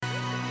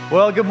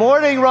Well, good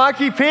morning,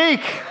 Rocky Peak.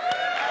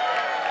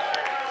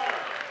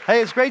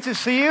 Hey, it's great to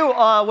see you,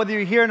 whether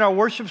you're here in our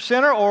worship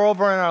center or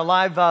over in our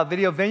live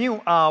video venue.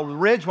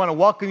 Ridge, want to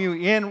welcome you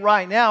in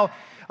right now.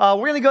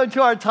 We're going to go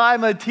into our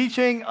time of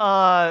teaching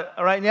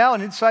right now,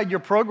 and inside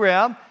your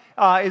program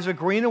is a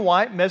green and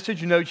white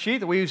message note sheet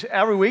that we use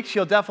every week,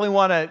 so you'll definitely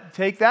want to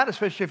take that,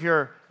 especially if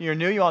you're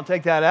new, you want to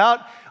take that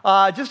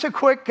out. Just a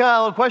quick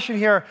little question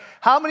here.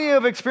 How many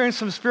have experienced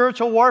some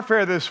spiritual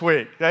warfare this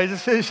week? I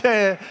just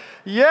say,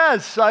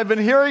 yes, I've been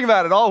hearing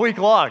about it all week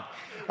long.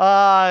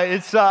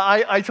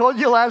 I told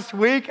you last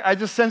week, I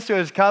just sensed it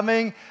was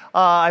coming.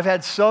 I've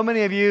had so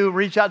many of you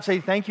reach out and say,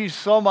 thank you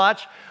so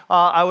much.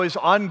 I was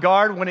on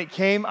guard when it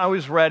came. I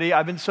was ready.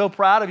 I've been so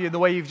proud of you, the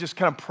way you've just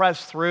kind of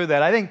pressed through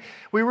that. I think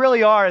we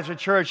really are, as a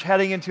church,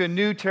 heading into a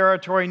new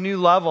territory, new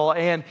level.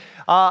 And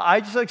I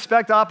just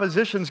expect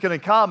opposition's going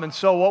to come. And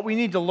so what we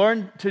need to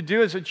learn to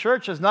do as a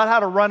church is not how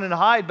to run and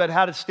hide, but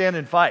how to stand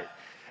and fight.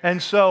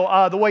 And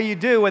so the way you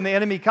do when the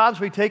enemy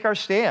comes, we take our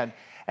stand.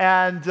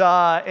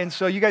 And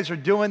so you guys are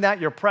doing that.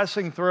 You're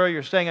pressing through.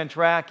 You're staying on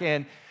track.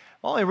 And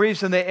the only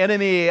reason the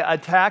enemy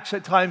attacks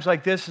at times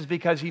like this is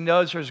because he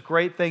knows there's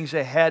great things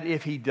ahead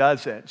if he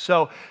doesn't.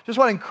 So just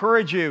want to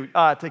encourage you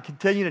to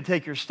continue to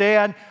take your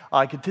stand,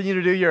 continue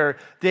to do your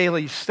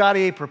daily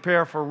study,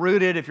 prepare for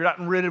Rooted. If you're not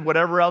in Rooted,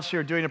 whatever else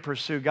you're doing to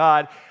pursue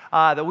God,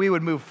 that we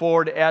would move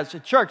forward as a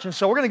church. And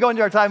so we're going to go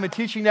into our time of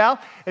teaching now.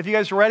 If you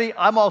guys are ready,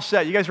 I'm all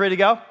set. You guys ready to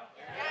go?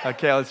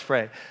 Okay, let's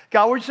pray.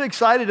 God, we're just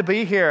excited to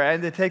be here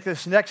and to take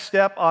this next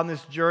step on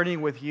this journey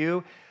with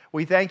you.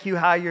 We thank you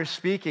how you're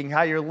speaking,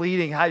 how you're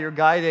leading, how you're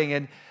guiding.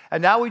 And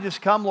now we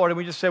just come, Lord, and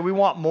we just say we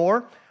want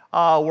more.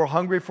 We're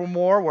hungry for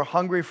more. We're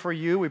hungry for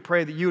you. We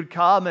pray that you would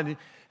come, and in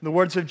the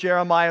words of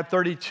Jeremiah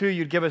 32,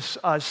 you'd give us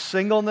a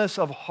singleness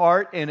of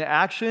heart and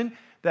action,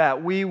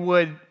 that we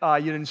would,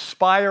 you'd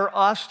inspire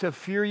us to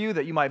fear you,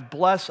 that you might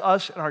bless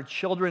us and our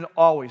children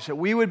always, that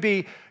we would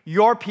be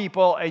your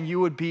people and you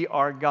would be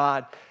our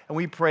God. And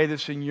we pray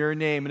this in your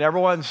name. And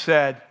everyone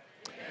said,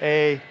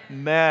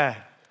 Amen.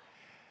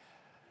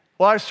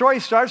 Well, our story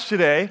starts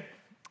today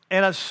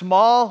in a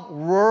small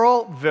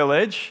rural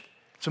village.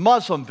 It's a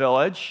Muslim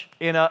village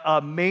in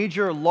a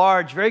major,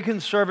 large, very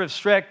conservative,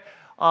 strict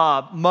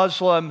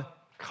Muslim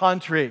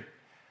country.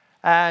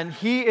 And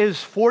he is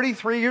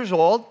 43 years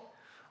old.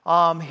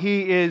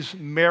 He is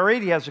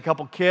married. He has a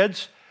couple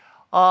kids.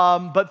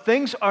 But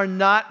things are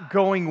not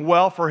going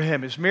well for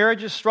him. His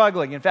marriage is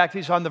struggling. In fact,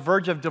 he's on the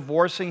verge of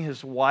divorcing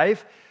his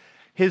wife.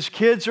 His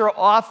kids are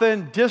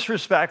often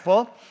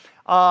disrespectful.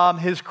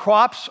 His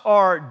crops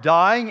are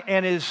dying,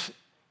 and his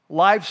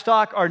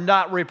livestock are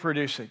not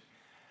reproducing.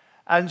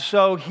 And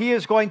so he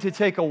is going to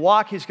take a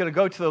walk. He's going to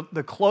go to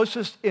the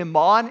closest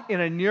imam in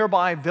a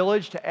nearby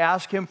village to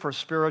ask him for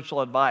spiritual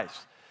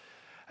advice.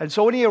 And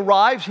so when he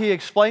arrives, he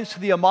explains to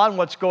the imam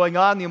what's going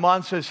on. The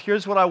imam says,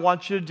 here's what I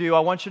want you to do. I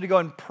want you to go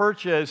and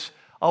purchase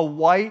a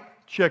white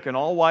chicken,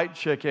 all white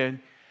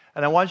chicken,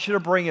 and I want you to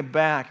bring it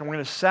back. And we're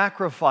going to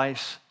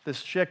sacrifice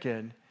this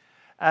chicken,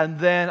 and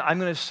then I'm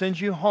going to send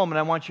you home, and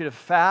I want you to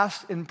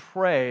fast and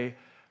pray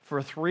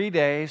for 3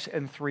 days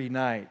and 3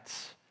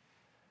 nights.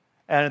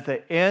 And at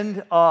the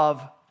end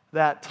of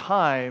that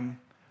time,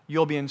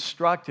 you'll be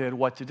instructed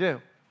what to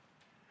do.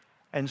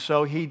 And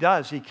so he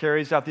does. He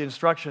carries out the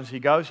instructions. He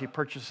goes, he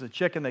purchases the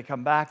chicken, they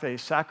come back, they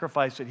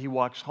sacrifice it, he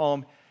walks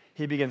home,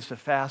 he begins to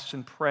fast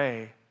and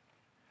pray.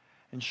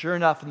 And sure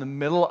enough, in the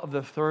middle of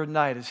the 3rd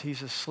night, as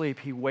he's asleep,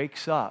 he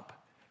wakes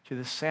up to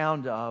the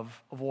sound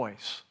of a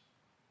voice.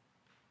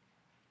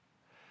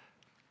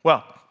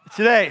 Well,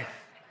 today,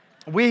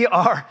 we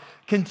are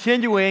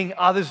continuing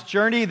this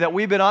journey that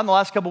we've been on the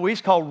last couple of weeks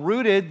called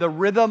Rooted, the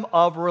Rhythm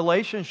of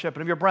Relationship.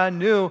 And if you're brand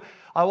new,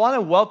 I want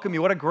to welcome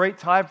you. What a great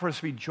time for us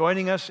to be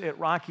joining us at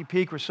Rocky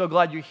Peak. We're so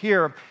glad you're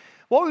here.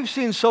 What we've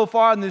seen so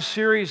far in this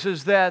series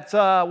is that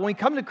when we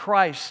come to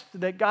Christ,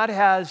 that God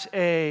has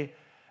an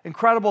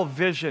incredible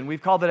vision.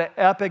 We've called it an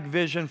epic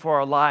vision for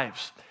our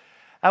lives.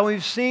 And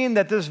we've seen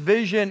that this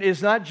vision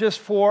is not just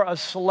for a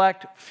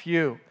select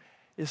few.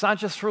 It's not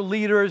just for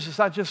leaders. It's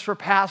not just for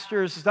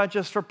pastors. It's not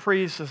just for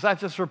priests. It's not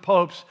just for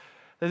popes.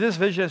 That this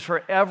vision is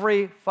for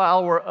every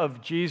follower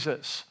of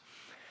Jesus.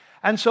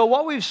 And so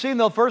what we've seen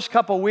the first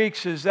couple of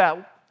weeks is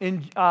that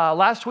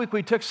last week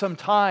we took some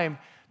time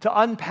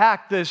to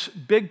unpack this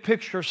big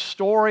picture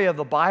story of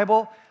the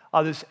Bible,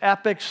 this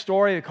epic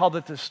story. We called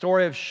it the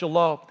story of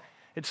Shalom.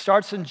 It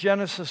starts in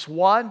Genesis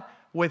 1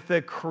 with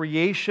the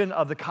creation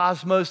of the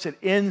cosmos. It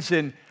ends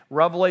in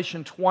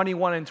Revelation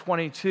 21 and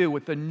 22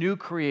 with the new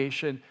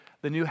creation,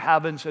 the new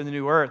heavens and the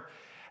new earth.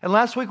 And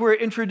last week we were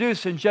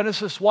introduced in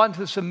Genesis 1 to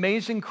this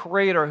amazing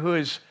creator who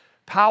is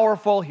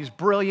powerful, he's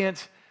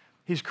brilliant,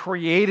 he's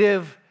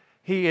creative,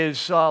 he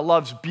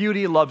loves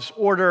beauty, loves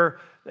order.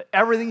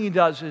 Everything he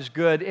does is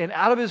good. And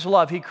out of his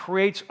love, he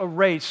creates a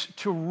race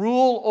to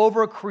rule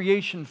over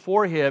creation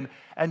for him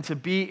and to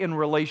be in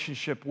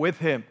relationship with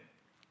him.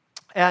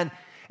 And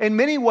in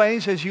many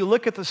ways, as you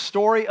look at the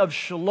story of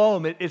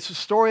Shalom, it's a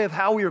story of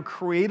how we were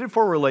created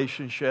for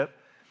relationship,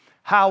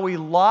 how we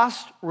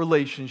lost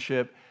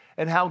relationship,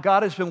 and how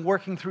God has been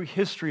working through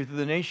history, through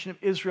the nation of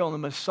Israel and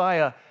the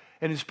Messiah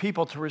and his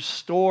people to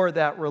restore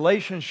that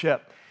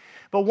relationship.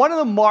 But one of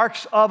the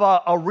marks of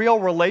a real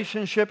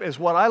relationship is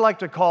what I like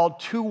to call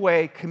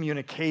two-way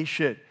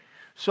communication.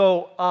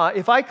 So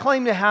if I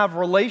claim to have a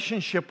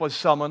relationship with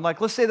someone, like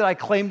let's say that I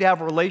claim to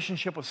have a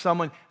relationship with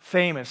someone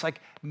famous,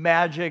 like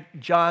Magic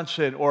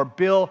Johnson or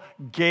Bill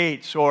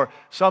Gates or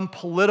some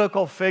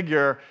political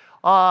figure,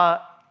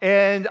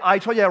 and I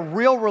told you a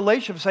real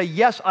relationship, say,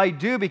 yes, I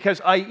do,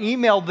 because I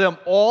email them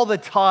all the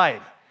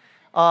time.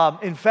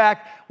 In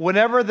fact,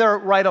 whenever they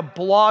write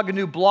a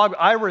new blog,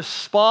 I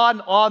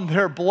respond on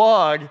their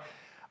blog.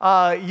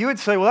 You would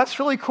say, well, that's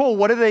really cool.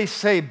 What do they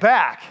say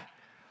back?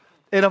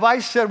 And if I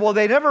said, well,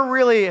 they never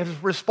really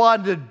have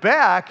responded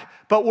back,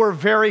 but we're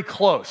very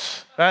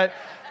close, right?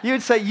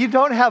 You'd say, you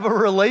don't have a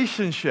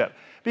relationship.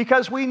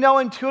 Because we know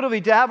intuitively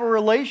to have a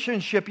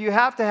relationship, you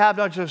have to have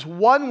not just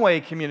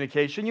one-way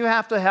communication, you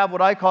have to have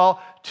what I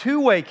call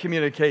two-way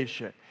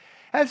communication.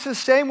 And it's the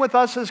same with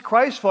us as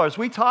Christ followers.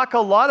 We talk a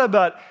lot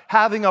about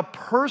having a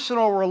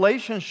personal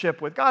relationship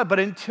with God, but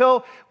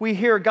until we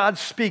hear God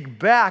speak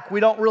back, we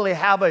don't really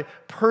have a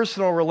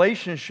personal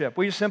relationship.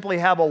 We simply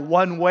have a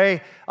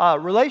one-way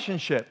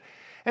relationship.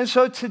 And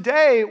so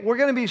today, we're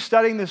going to be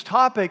studying this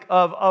topic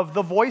of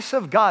the voice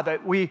of God,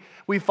 that we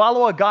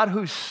follow a God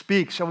who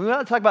speaks. And we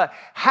want to talk about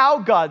how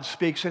God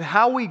speaks and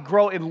how we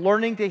grow in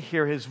learning to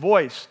hear his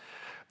voice.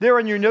 There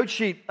in your note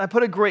sheet, I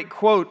put a great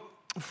quote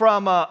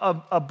from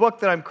a book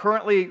that I'm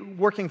currently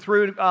working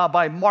through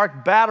by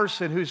Mark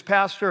Batterson, who's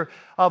pastor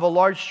of a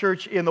large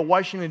church in the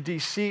Washington,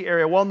 D.C.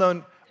 area,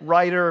 well-known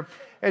writer.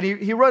 And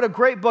he wrote a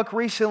great book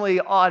recently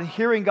on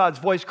hearing God's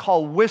voice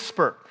called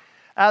Whisper.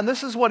 And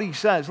this is what he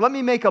says. Let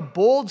me make a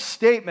bold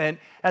statement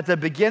at the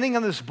beginning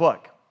of this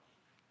book.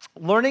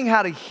 Learning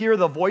how to hear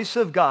the voice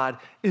of God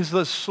is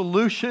the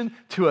solution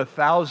to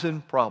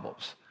 1,000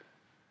 problems.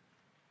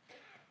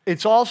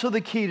 It's also the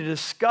key to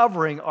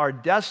discovering our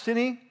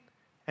destiny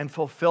and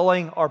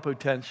fulfilling our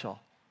potential.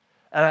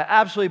 And I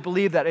absolutely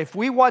believe that if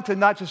we want to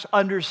not just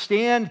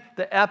understand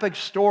the epic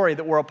story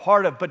that we're a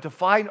part of, but to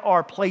find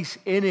our place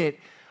in it,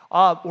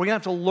 we're going to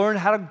have to learn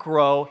how to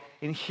grow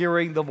in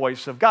hearing the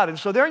voice of God. And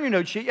so there in your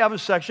note sheet, you have a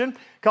section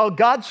called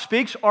God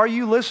Speaks, Are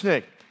You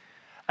Listening?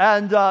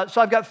 And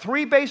so I've got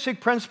 3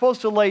 basic principles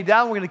to lay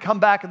down. We're going to come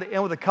back at the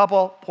end with a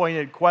couple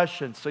pointed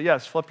questions. So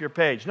yes, flip your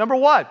page. Number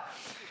 1,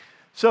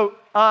 so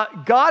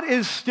God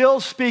is still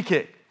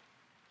speaking.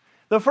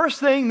 The first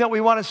thing that we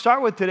want to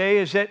start with today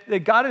is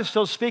that God is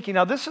still speaking.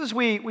 Now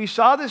we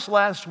saw this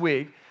last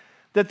week,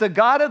 that the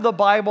God of the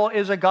Bible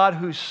is a God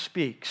who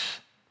speaks.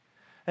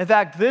 In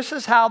fact, this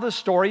is how the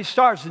story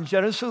starts in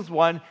Genesis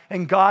 1,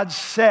 and God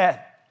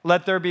said,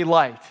 let there be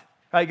light.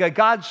 Right?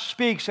 God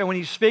speaks, and when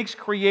he speaks,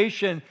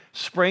 creation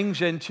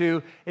springs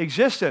into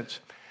existence.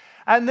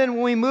 And then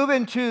when we move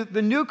into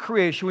the new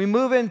creation, we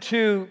move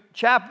into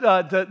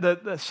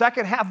the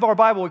second half of our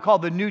Bible we call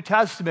the New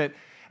Testament,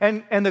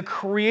 and the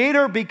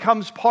Creator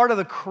becomes part of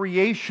the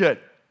creation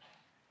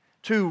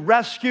to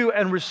rescue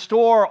and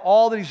restore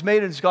all that he's made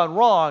and has gone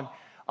wrong.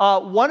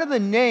 One of the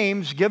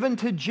names given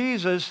to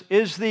Jesus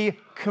is the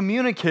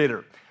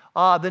communicator.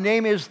 The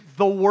name is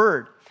the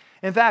Word.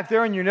 In fact,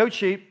 there in your note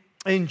sheet,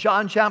 in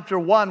John chapter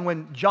 1,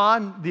 when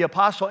John the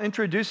apostle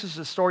introduces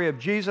the story of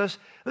Jesus,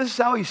 this is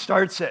how he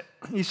starts it.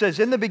 He says,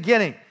 in the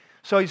beginning,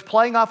 so he's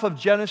playing off of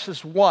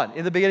Genesis 1.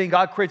 In the beginning,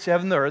 God creates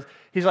heaven and the earth.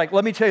 He's like,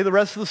 let me tell you the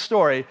rest of the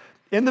story.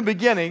 In the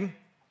beginning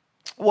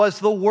was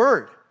the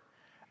Word.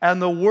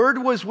 And the Word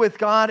was with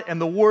God,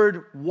 and the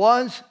Word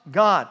was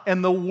God.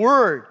 And the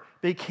Word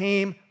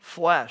became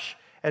flesh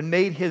and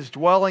made his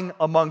dwelling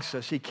amongst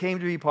us. He came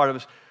to be part of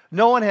us.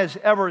 No one has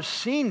ever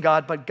seen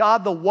God, but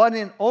God, the one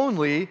and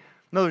only,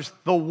 in other words,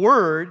 the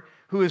Word,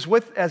 who is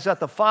at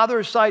the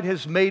Father's side,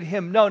 has made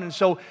him known. And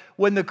so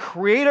when the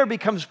Creator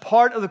becomes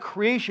part of the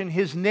creation,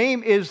 his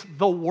name is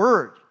the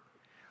Word.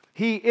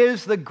 He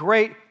is the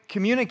great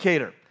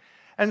communicator.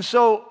 And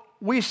so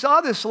we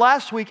saw this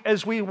last week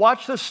as we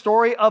watched the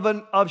story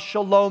of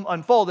Shalom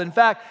unfold. In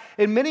fact,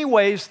 in many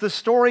ways, the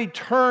story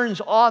turns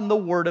on the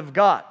Word of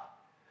God.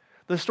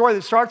 The story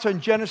that starts in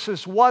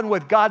Genesis 1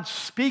 with God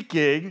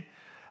speaking.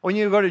 When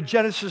you go to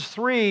Genesis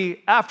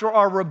 3, after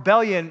our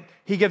rebellion,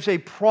 he gives a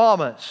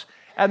promise.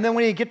 And then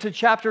when you get to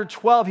chapter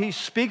 12, he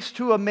speaks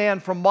to a man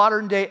from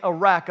modern-day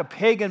Iraq, a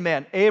pagan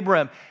man,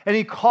 Abram, and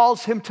he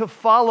calls him to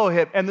follow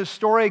him. And the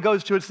story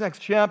goes to its next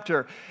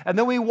chapter. And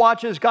then we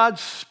watch as God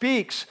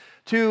speaks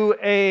to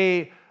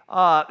a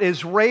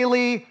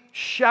Israeli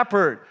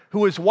shepherd who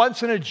was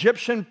once an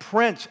Egyptian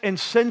prince and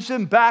sends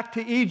him back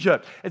to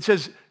Egypt. It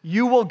says,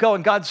 you will go,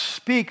 and God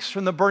speaks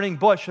from the burning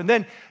bush. And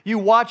then you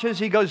watch as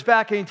he goes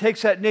back and he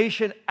takes that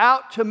nation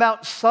out to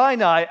Mount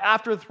Sinai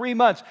after 3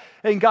 months,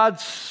 and God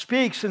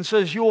speaks and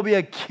says, you will be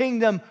a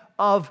kingdom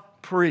of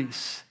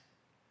priests.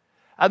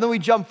 And then we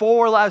jump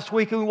forward last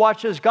week and we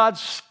watched as God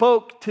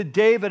spoke to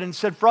David and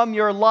said, from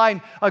your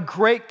line, a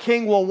great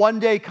king will one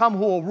day come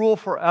who will rule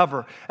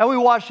forever. And we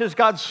watched as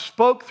God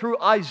spoke through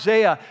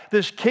Isaiah,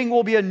 this king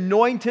will be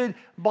anointed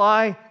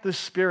by the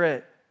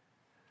Spirit.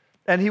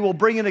 and he will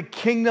bring in a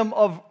kingdom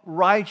of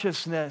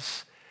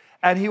righteousness,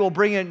 and he will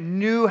bring in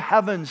new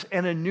heavens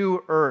and a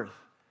new earth.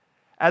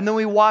 And then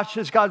we watched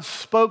as God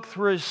spoke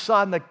through his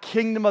son, the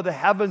kingdom of the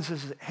heavens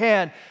is at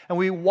hand. And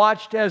we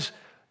watched as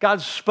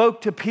God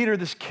spoke to Peter,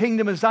 this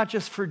kingdom is not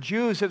just for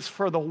Jews, it's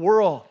for the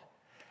world.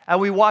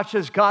 And we watched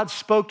as God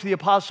spoke to the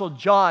apostle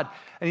John,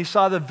 and he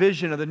saw the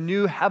vision of the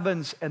new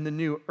heavens and the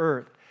new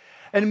earth.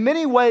 In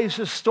many ways,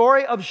 the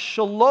story of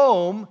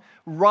Shalom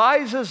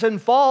rises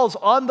and falls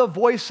on the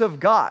voice of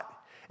God.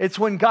 It's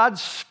when God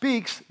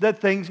speaks that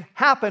things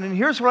happen. And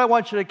here's what I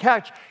want you to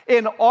catch.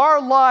 In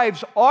our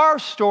lives, our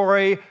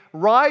story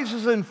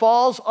rises and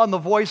falls on the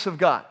voice of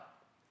God.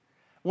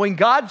 When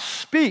God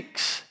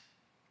speaks,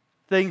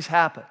 things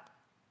happen.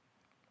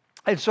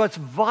 And so it's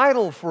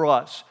vital for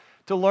us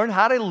to learn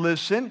how to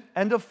listen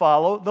and to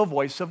follow the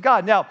voice of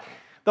God. Now,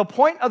 the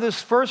point of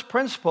this first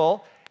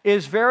principle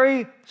is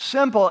very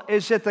simple,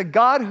 is that the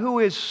God who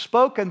is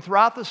spoken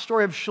throughout the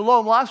story of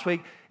Shalom last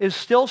week is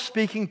still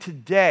speaking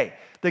today.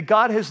 That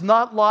God has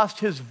not lost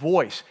his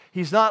voice.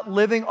 He's not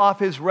living off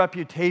his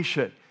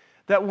reputation.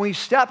 That when we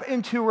step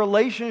into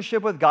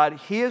relationship with God,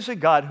 he is a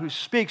God who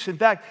speaks. In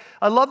fact,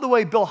 I love the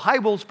way Bill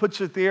Hybels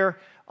puts it there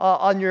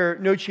on your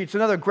note sheets.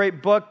 Another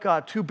great book,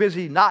 Too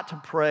Busy Not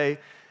to Pray.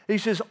 He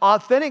says,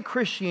 authentic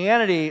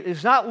Christianity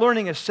is not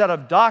learning a set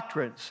of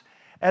doctrines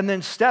and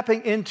then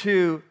stepping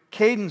into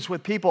cadence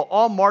with people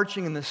all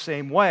marching in the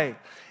same way.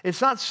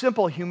 It's not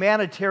simple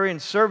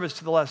humanitarian service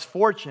to the less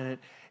fortunate.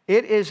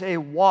 It is a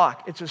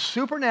walk. It's a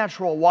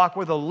supernatural walk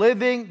with a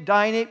living,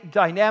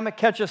 dynamic,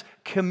 catch us,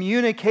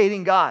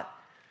 communicating God.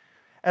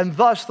 And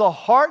thus, the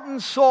heart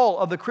and soul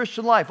of the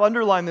Christian life,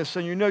 underline this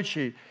on your note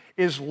sheet,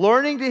 is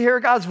learning to hear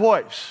God's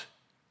voice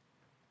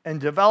and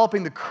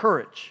developing the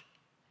courage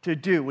to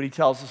do what he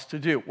tells us to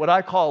do, what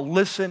I call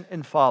listen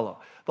and follow.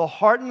 The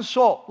heart and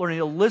soul, learning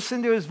to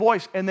listen to his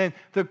voice, and then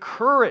the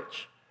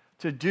courage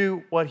to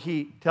do what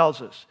he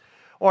tells us.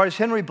 Or as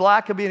Henry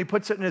Blackaby, and he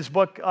puts it in his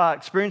book,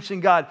 Experiencing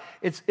God,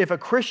 it's if a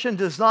Christian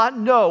does not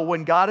know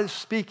when God is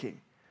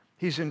speaking,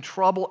 he's in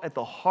trouble at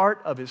the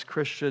heart of his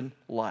Christian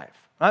life.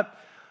 Right?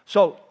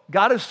 So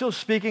God is still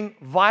speaking,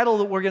 vital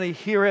that we're going to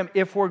hear him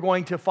if we're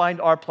going to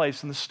find our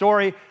place in the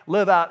story,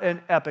 live out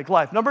an epic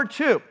life. Number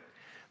two,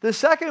 the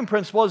second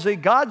principle is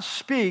that God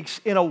speaks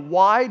in a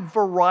wide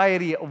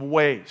variety of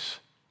ways.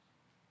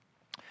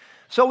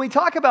 So when we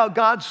talk about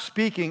God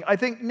speaking, I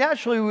think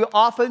naturally we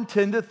often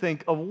tend to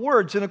think of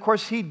words. And of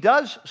course, he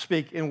does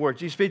speak in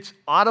words. He speaks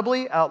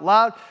audibly, out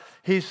loud.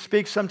 He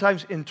speaks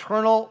sometimes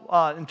internal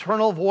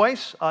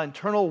voice,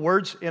 internal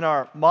words in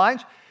our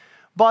minds.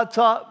 But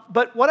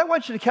what I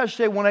want you to catch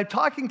today, when I'm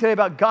talking today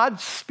about God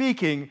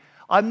speaking,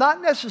 I'm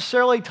not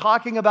necessarily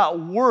talking about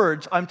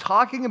words. I'm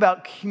talking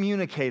about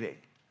communicating,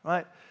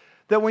 right?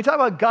 That when we talk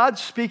about God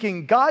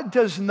speaking, God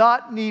does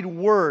not need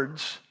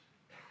words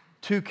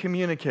to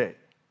communicate.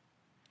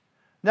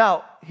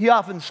 Now, he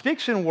often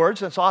speaks in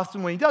words, that's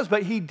often when he does,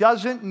 but he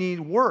doesn't need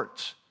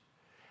words.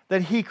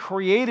 That he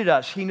created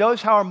us. He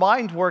knows how our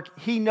minds work.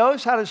 He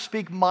knows how to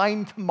speak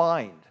mind to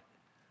mind,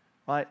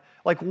 right?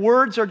 Like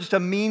words are just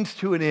a means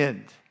to an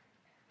end.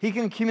 He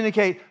can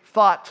communicate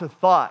thought to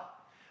thought.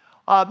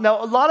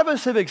 Now, a lot of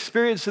us have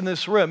experienced in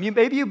this room,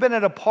 maybe you've been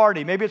at a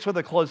party, maybe it's with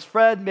a close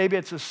friend, maybe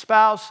it's a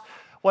spouse,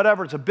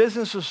 whatever, it's a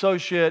business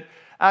associate,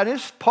 and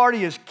this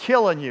party is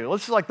killing you.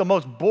 This is like the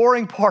most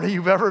boring party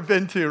you've ever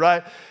been to,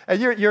 right?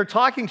 And you're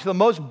talking to the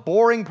most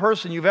boring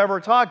person you've ever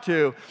talked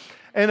to,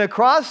 and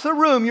across the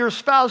room, your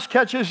spouse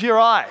catches your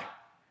eye,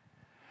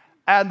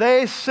 and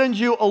they send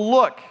you a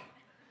look,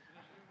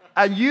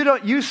 and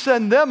you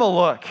send them a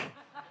look,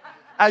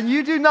 and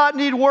you do not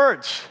need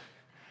words.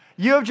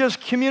 You have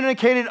just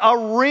communicated a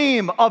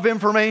ream of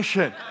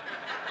information.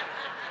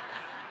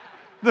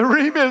 The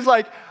ream is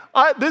like,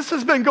 this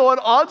has been going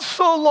on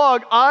so long,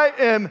 I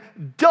am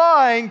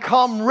dying,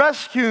 come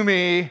rescue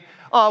me.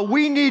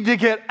 We need to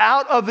get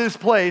out of this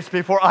place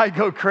before I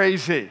go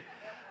crazy.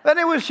 And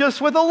it was just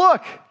with a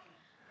look.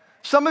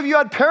 Some of you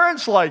had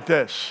parents like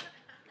this.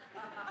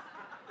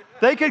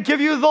 They could give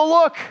you the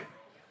look.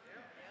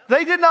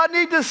 They did not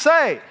need to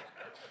say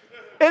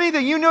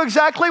anything. You knew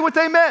exactly what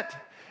they meant.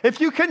 If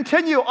you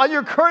continue on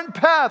your current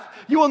path,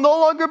 you will no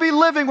longer be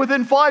living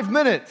within 5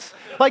 minutes.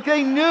 Like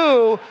they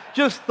knew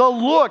just the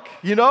look,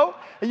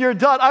 and you're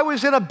done. I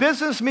was in a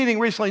business meeting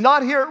recently,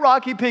 not here at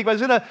Rocky Peak, but I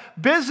was in a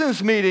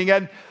business meeting,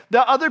 and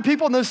the other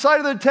people on the side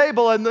of the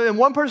table, and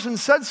one person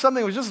said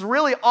something that was just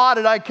really odd,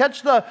 and I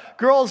catch the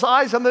girl's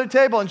eyes on the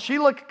table, and she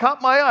caught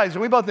my eyes,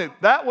 and we both knew,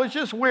 that was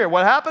just weird.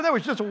 What happened there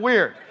was just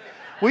weird.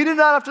 We did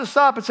not have to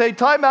stop and say,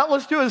 time out,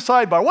 let's do a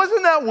sidebar.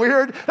 Wasn't that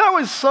weird? That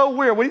was so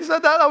weird. When he said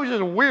that was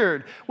just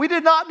weird. We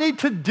did not need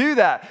to do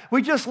that.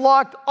 We just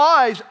locked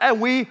eyes and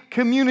we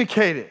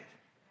communicated.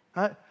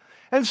 Right?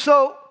 And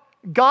so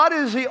God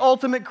is the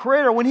ultimate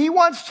creator. When he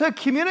wants to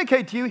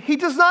communicate to you, he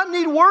does not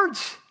need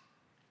words.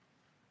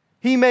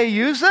 He may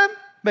use them,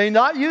 may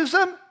not use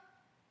them,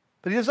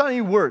 but he does not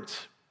need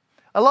words.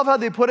 I love how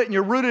they put it in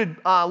your rooted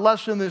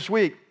lesson this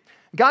week.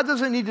 God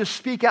doesn't need to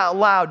speak out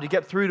loud to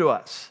get through to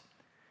us.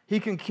 He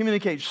can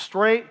communicate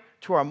straight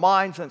to our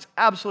minds, and it's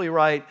absolutely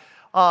right.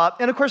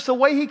 And of course, the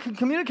way he can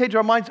communicate to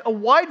our minds, a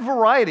wide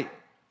variety.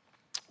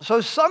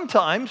 So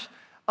sometimes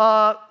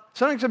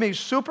it can be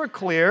super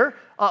clear,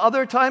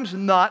 other times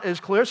not as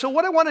clear. So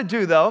what I want to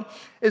do, though,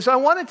 is I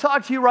want to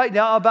talk to you right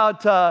now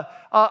about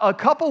a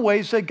couple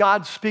ways that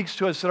God speaks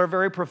to us that are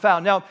very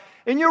profound. Now,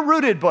 in your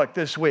Rooted book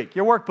this week,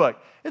 your workbook,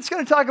 it's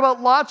going to talk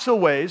about lots of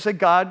ways that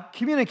God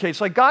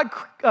communicates. Like God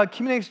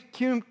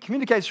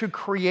communicates through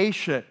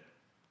creation.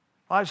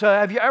 All right, so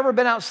have you ever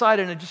been outside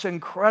in a just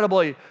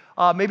incredibly,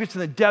 maybe it's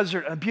in the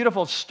desert, a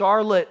beautiful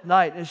starlit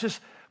night, and it's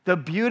just, the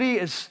beauty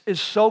is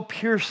so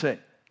piercing.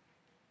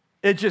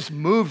 It just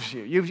moves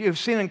you. You've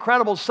seen an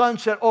incredible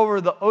sunset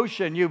over the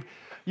ocean.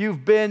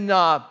 You've been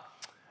a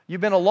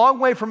long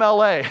way from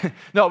LA.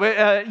 No,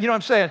 but, you know what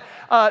I'm saying?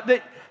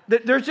 That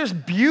there's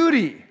just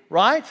beauty,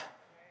 right?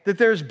 That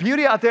there's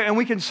beauty out there, and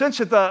we can sense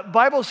it. The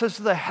Bible says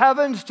the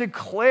heavens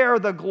declare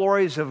the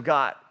glories of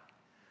God.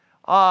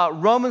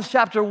 Romans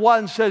chapter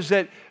 1 says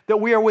that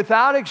we are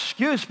without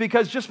excuse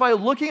because just by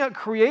looking at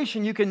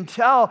creation, you can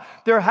tell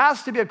there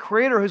has to be a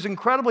creator who's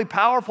incredibly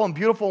powerful and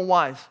beautiful and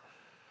wise.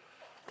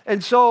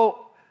 And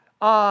so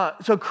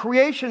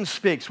creation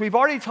speaks. We've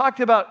already talked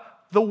about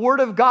the Word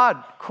of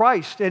God,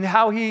 Christ, and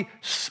how He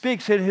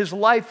speaks, and His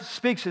life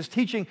speaks, His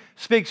teaching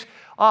speaks.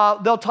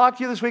 They'll talk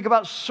to you this week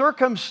about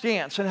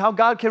circumstance and how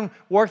God can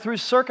work through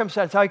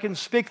circumstance, how He can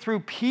speak through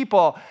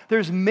people.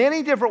 There's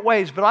many different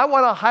ways, but I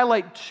want to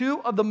highlight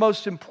two of the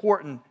most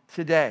important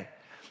today.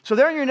 So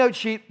there in your note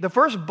sheet, the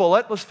first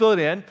bullet, let's fill it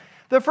in.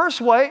 The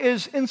first way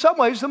is, in some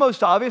ways, the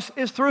most obvious,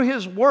 is through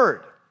His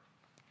Word.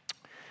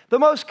 The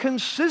most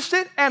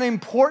consistent and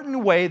important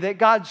way that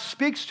God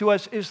speaks to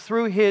us is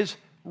through His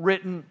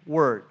written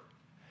Word.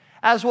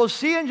 As we'll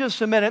see in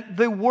just a minute,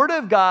 the Word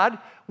of God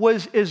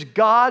is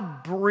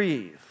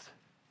God-breathed.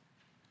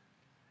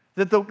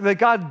 That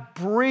God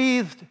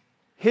breathed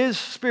His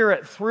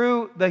Spirit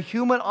through the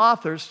human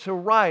authors to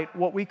write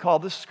what we call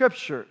the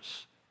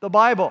Scriptures, the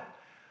Bible.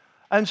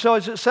 And so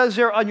as it says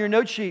there on your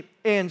note sheet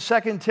in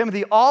 2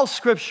 Timothy, all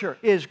Scripture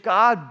is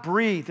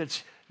God-breathed.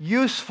 It's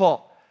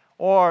useful,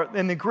 or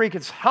in the Greek,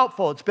 it's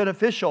helpful, it's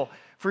beneficial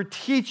for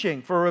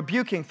teaching, for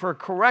rebuking, for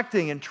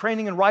correcting, and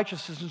training in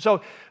righteousness. And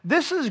so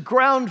this is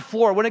ground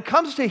floor. When it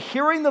comes to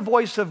hearing the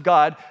voice of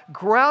God,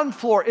 ground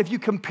floor, if you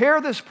compare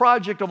this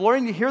project of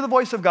learning to hear the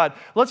voice of God,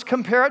 let's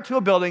compare it to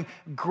a building.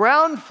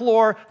 Ground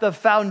floor, the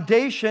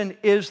foundation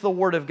is the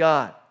Word of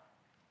God.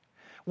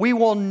 We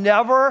will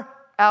never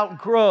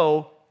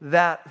outgrow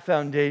that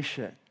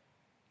foundation.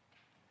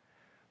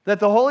 That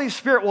the Holy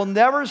Spirit will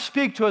never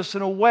speak to us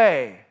in a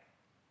way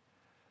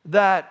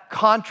that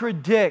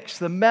contradicts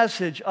the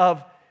message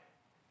of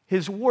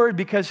His Word,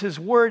 because His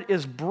Word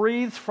is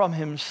breathed from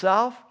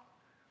Himself.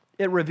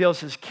 It reveals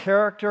His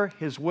character,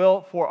 His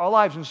will for our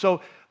lives. And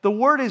so the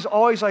Word is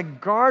always like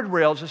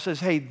guardrails. It says,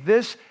 hey,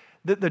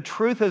 the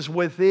truth is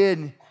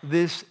within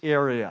this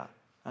area.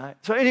 Right?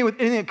 So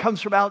anything that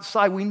comes from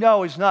outside, we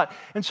know is not.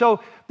 And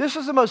so this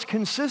is the most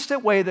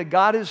consistent way that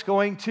God is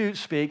going to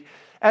speak,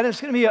 and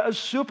it's going to be a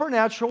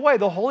supernatural way.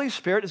 The Holy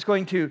Spirit is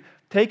going to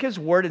take His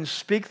Word and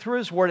speak through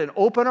His Word and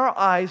open our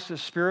eyes to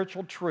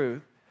spiritual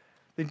truth.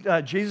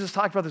 Jesus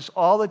talked about this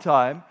all the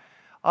time.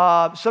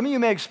 Some of you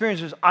may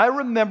experience this. I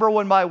remember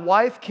when my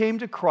wife came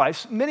to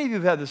Christ, many of you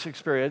have had this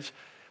experience,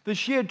 that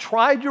she had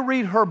tried to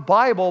read her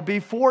Bible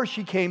before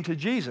she came to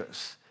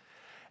Jesus.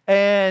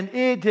 And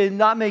it did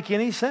not make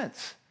any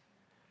sense.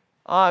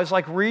 It was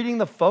like reading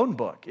the phone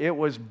book. It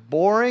was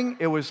boring.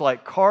 It was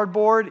like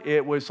cardboard.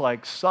 It was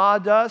like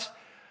sawdust.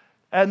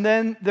 And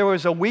then there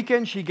was a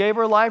weekend, she gave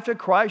her life to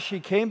Christ. She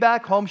came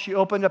back home. She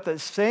opened up the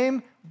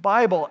same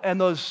Bible,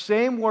 and those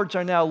same words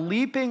are now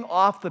leaping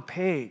off the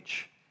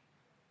page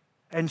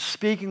and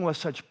speaking with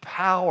such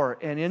power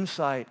and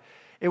insight.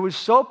 It was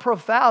so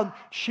profound,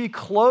 she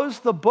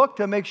closed the book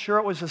to make sure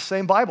it was the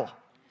same Bible.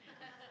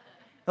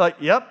 Like,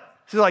 yep.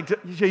 She's like,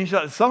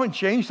 someone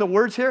changed the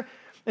words here?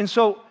 And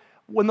so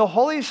when the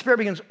Holy Spirit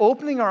begins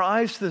opening our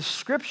eyes to the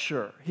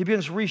Scripture, He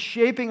begins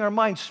reshaping our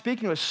minds,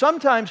 speaking to us.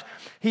 Sometimes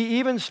He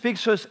even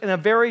speaks to us in a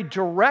very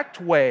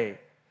direct way,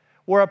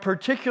 where a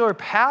particular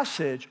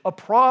passage, a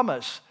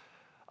promise,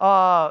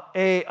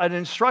 an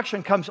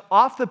instruction comes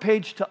off the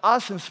page to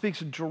us and speaks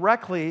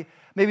directly,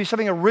 maybe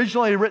something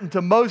originally written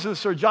to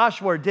Moses or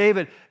Joshua or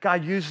David,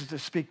 God uses to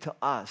speak to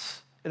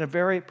us in a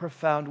very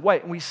profound way.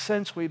 And we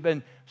sense we've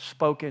been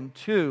spoken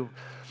to.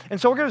 And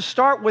so we're going to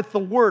start with the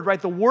Word, right?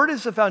 The Word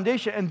is the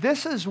foundation, and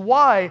this is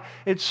why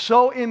it's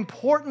so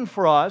important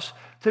for us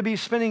to be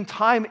spending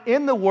time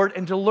in the Word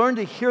and to learn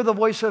to hear the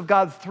voice of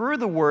God through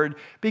the Word,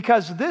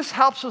 because this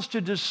helps us to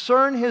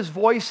discern His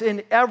voice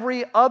in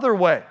every other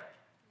way.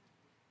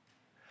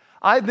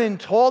 I've been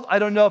told, I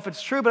don't know if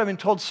it's true, but I've been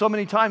told so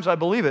many times, I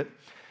believe it,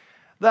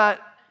 that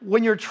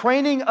when you're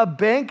training a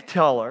bank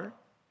teller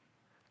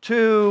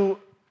to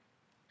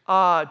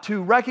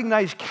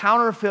recognize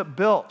counterfeit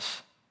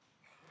bills,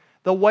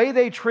 the way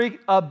they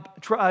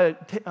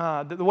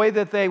the way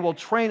that they will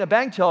train a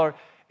bank teller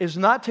is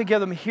not to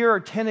give them, here are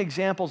 10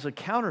 examples of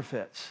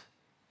counterfeits.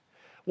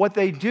 What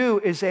they do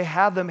is they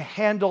have them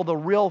handle the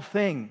real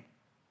thing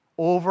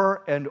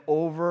over and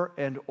over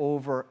and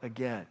over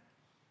again,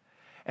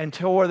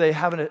 until where they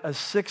have a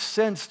sixth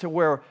sense to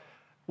where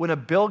when a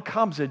bill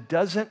comes, it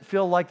doesn't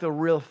feel like the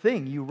real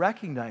thing. You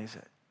recognize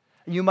it.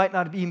 And you might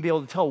not even be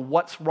able to tell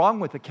what's wrong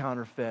with the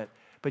counterfeit,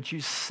 but you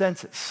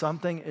sense it.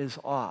 Something is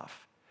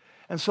off.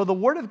 And so the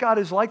Word of God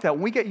is like that.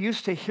 When we get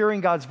used to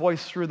hearing God's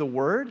voice through the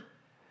Word,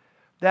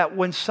 that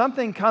when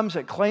something comes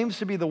that claims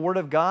to be the Word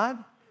of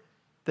God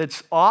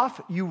that's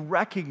off, you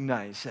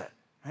recognize it.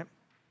 Right?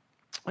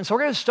 And so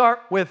we're going to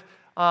start with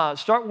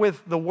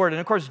the Word. And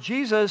of course,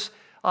 Jesus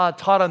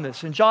taught on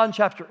this. In John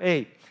chapter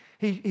 8,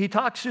 he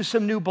talks to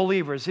some new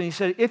believers, and he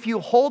said, if you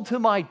hold to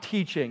my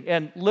teaching,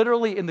 and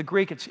literally in the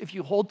Greek, it's if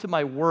you hold to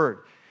my word.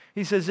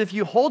 He says, if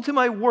you hold to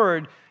my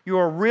word, you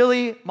are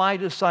really my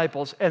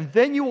disciples, and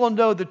then you will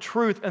know the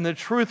truth, and the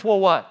truth will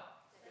what?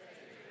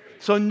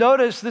 So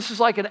notice, this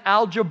is like an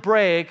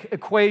algebraic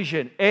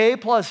equation. A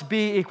plus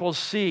B equals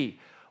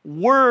C.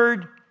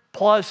 Word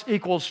plus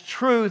equals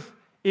truth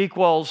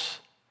equals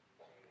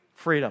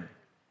freedom.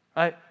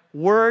 Right?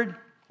 Word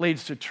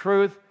leads to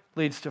truth,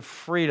 leads to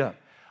freedom.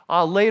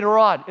 Later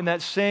on in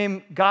that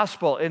same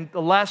gospel, in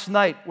the last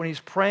night when he's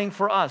praying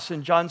for us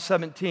in John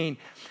 17,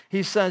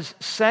 he says,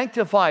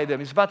 sanctify them.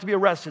 He's about to be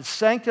arrested.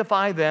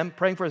 Sanctify them,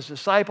 praying for his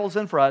disciples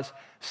and for us.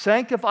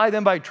 Sanctify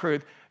them by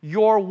truth.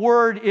 Your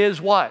word is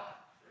what?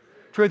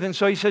 Truth. And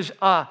so he says,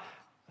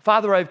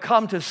 Father, I've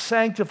come to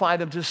sanctify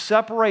them, to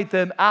separate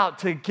them out,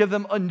 to give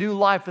them a new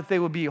life, that they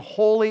would be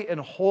holy and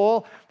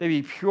whole, they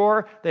be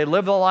pure, they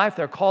live the life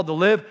they're called to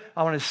live.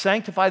 I want to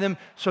sanctify them.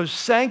 So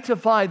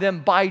sanctify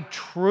them by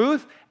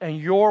truth, and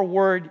your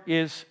word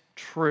is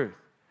truth.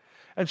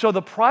 And so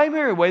the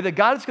primary way that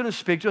God is going to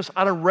speak to us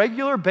on a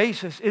regular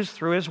basis is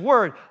through his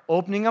word,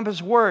 opening up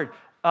his word,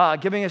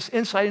 giving us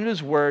insight into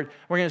his word.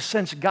 We're going to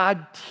sense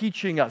God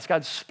teaching us,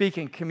 God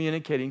speaking,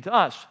 communicating to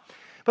us.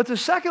 But the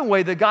second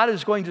way that God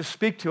is going to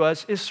speak to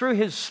us is through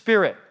his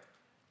Spirit.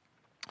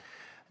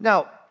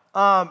 Now,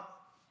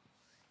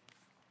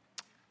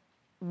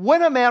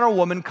 when a man or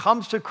woman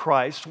comes to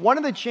Christ, one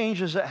of the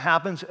changes that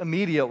happens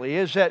immediately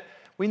is that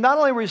we not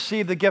only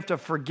receive the gift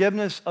of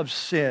forgiveness of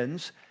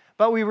sins,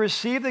 but we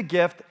receive the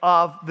gift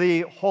of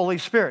the Holy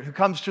Spirit who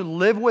comes to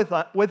live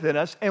within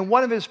us. And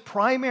one of his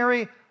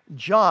primary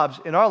jobs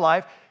in our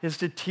life is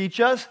to teach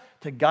us,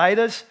 to guide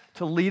us,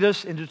 to lead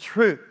us into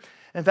truth.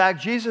 In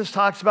fact, Jesus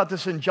talks about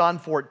this in John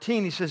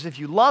 14. He says, if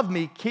you love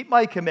me, keep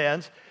my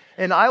commands,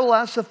 and I will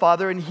ask the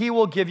Father, and he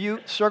will give you,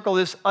 circle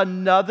this,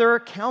 another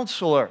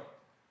counselor.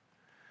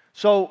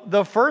 So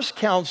the first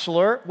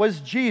counselor was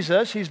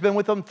Jesus. He's been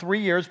with them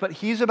 3 years, but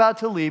he's about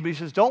to leave. But he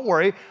says, don't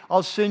worry,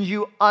 I'll send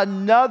you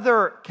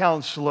another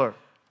counselor.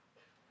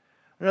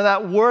 You know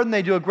that word, and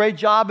they do a great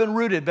job in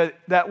Rooted, but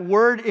that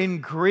word in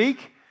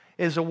Greek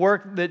is a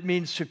word that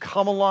means to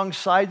come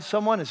alongside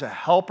someone as a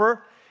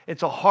helper.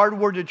 It's a hard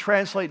word to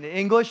translate in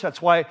English.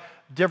 That's why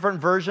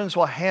different versions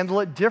will handle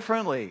it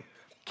differently.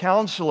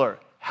 Counselor,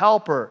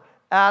 helper,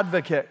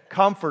 advocate,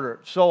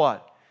 comforter, so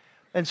on.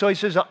 And so he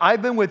says,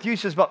 I've been with you. He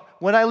says, but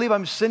when I leave,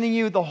 I'm sending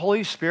you the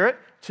Holy Spirit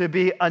to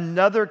be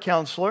another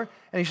counselor.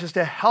 And he says,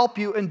 to help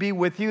you and be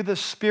with you, the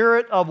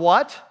Spirit of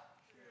what?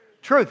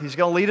 Truth. He's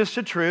going to lead us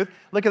to truth.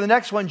 Look at the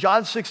next one,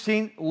 John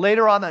 16.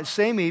 Later on that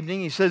same evening,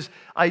 he says,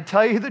 I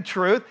tell you the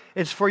truth.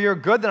 It's for your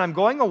good that I'm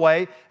going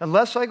away.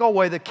 Unless I go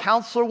away, the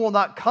counselor will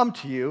not come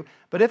to you.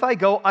 But if I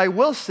go, I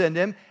will send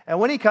him. And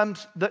when he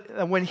comes,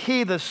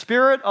 the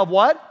Spirit of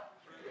what?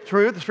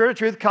 Truth. The Spirit of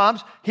truth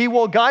comes, he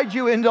will guide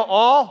you into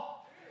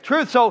all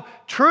truth. So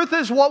truth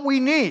is what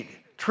we need.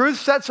 Truth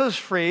sets us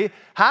free.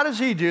 How does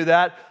he do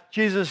that?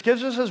 Jesus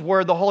gives us his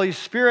word. The Holy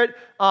Spirit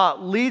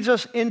leads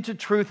us into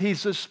truth.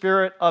 He's the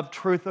Spirit of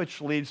truth,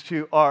 which leads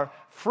to our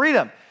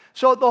freedom.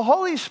 So the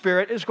Holy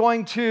Spirit is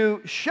going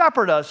to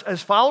shepherd us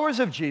as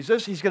followers of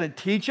Jesus. He's going to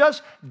teach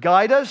us,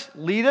 guide us,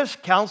 lead us,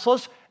 counsel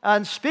us,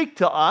 and speak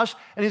to us.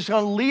 And he's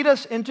going to lead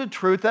us into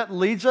truth that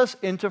leads us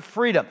into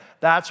freedom.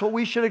 That's what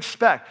we should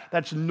expect.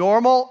 That's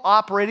normal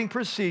operating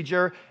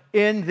procedure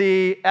in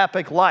the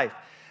epic life.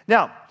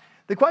 Now,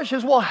 the question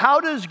is, well, how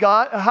does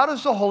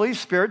the Holy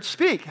Spirit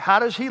speak? How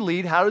does he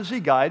lead? How does he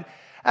guide?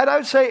 And I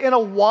would say in a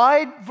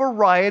wide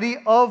variety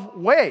of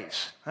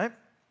ways. Right?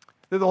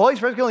 The Holy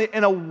Spirit is going to lead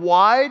in a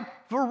wide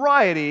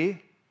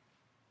variety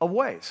of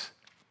ways.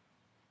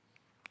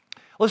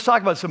 Let's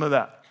talk about some of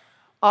that.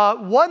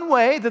 One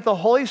way that the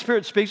Holy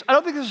Spirit speaks, I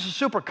don't think this is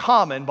super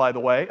common, by the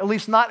way, at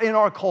least not in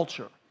our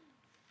culture.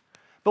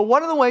 But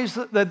one of the ways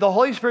that the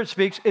Holy Spirit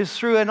speaks is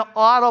through an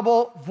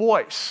audible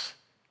voice.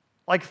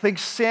 Like think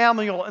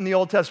Samuel in the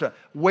Old Testament,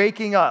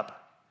 waking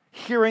up,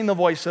 hearing the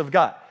voice of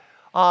God.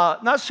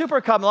 Not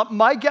super common.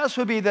 My guess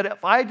would be that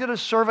if I did a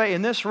survey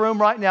in this room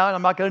right now, and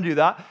I'm not going to do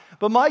that,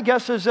 but my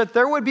guess is that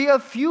there would be a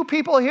few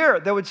people here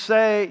that would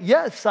say,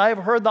 yes, I've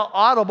heard the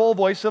audible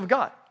voice of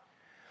God.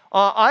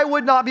 I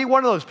would not be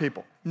one of those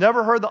people.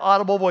 Never heard the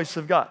audible voice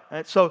of God.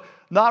 Right? So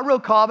not real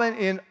common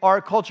in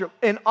our culture.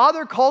 In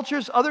other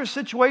cultures, other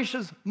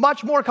situations,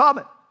 much more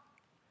common.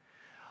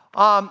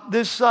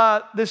 This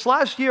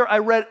last year, I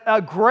read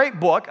a great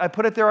book. I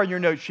put it there on your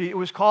note sheet. It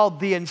was called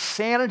The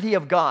Insanity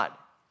of God.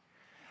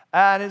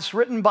 and it's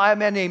written by a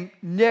man named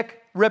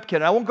Nick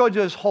Ripken. I won't go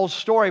into his whole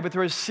story, but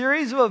through a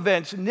series of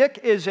events, Nick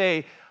is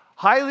a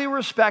highly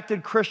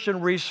respected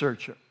Christian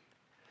researcher.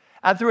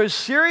 And through a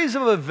series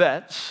of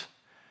events,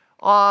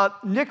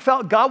 Nick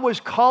felt God was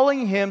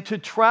calling him to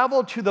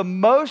travel to the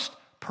most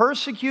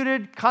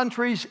persecuted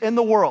countries in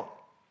the world,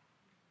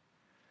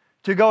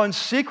 to go and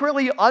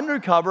secretly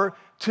undercover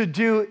to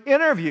do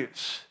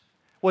interviews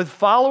with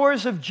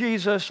followers of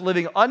Jesus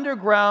living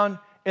underground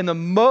in the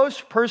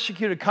most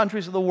persecuted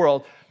countries of the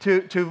world,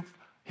 to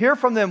hear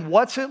from them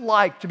what's it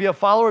like to be a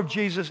follower of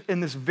Jesus in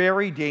this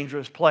very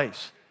dangerous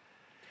place.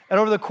 And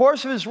over the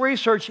course of his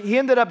research, he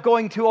ended up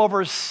going to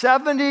over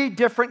 70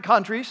 different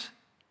countries,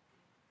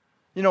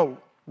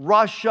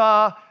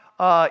 Russia,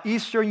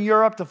 Eastern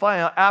Europe, to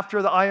find out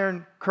after the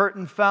Iron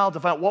Curtain fell, to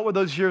find out what were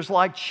those years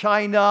like,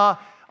 China,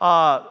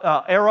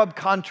 Arab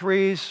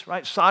countries,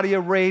 right, Saudi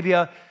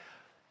Arabia.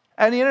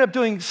 And he ended up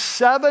doing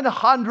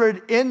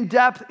 700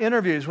 in-depth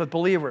interviews with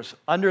believers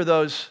under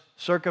those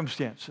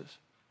circumstances.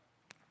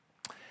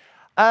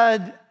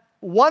 And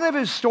one of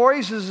his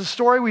stories is the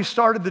story we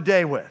started the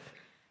day with.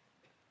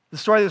 The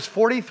story of this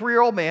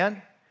 43-year-old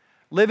man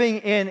living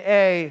in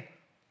a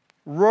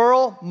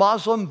rural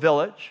Muslim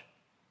village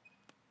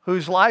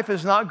whose life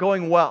is not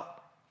going well.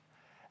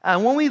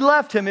 And when we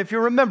left him, if you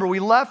remember, we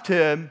left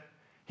him,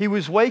 he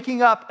was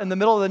waking up in the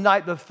middle of the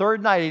night, the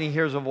third night, and he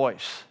hears a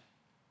voice.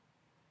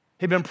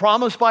 He'd been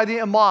promised by the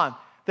imam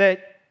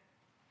that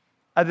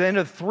at the end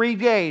of 3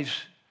 days,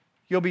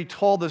 you'll be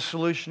told the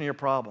solution to your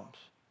problems.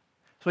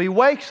 So he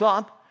wakes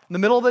up in the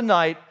middle of the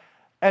night,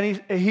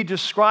 and he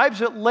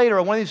describes it later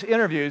in one of these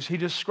interviews, he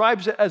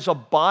describes it as a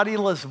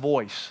bodiless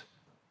voice.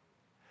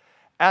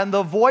 And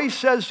the voice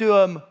says to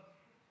him,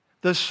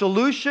 the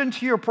solution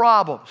to your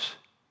problems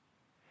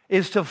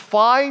is to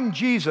find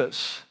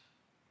Jesus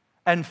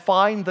and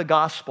find the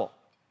gospel.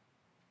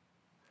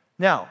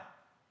 Now,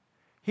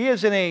 he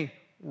is in a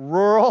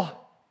rural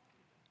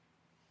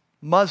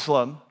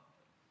Muslim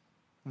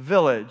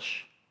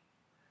village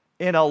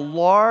in a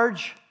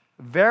large,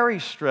 very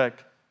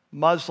strict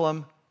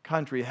Muslim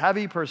country,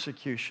 heavy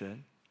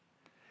persecution.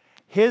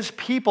 His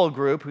people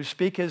group, who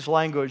speak his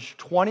language,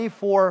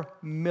 24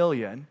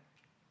 million.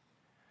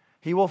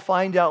 He will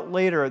find out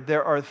later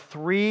there are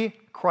 3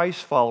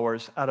 Christ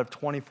followers out of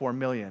 24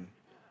 million.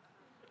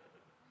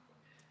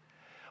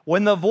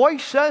 When the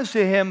voice says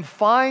to him,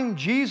 find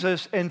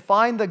Jesus and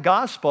find the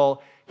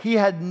gospel, he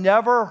had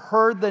never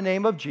heard the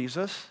name of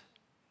Jesus.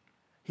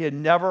 He had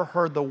never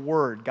heard the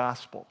word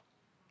gospel.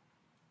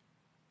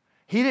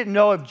 He didn't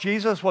know if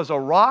Jesus was a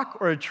rock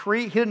or a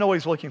tree. He didn't know what he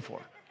was looking for.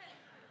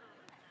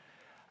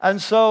 And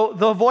so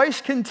the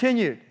voice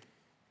continued.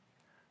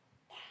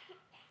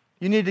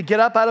 You need to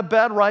get up out of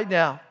bed right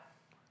now.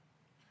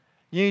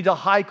 You need to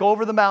hike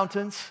over the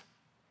mountains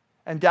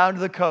and down to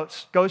the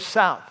coast. Go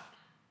south.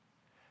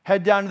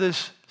 Head down to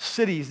this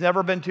city he's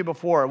never been to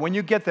before. When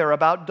you get there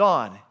about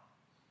dawn,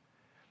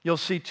 you'll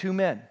see 2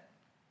 men.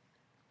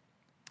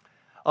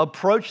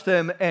 Approach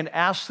them and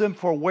ask them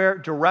for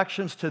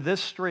directions to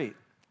this street.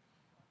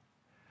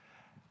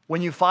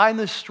 When you find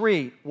the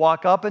street,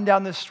 walk up and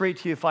down the street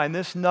till you find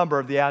this number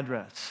of the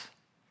address.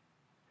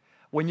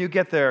 When you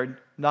get there,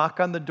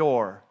 knock on the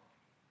door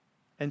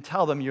and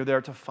tell them you're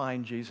there to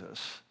find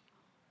Jesus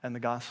and the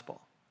gospel.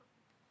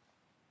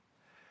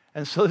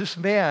 And so this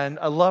man,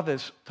 I love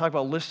this, talk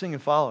about listening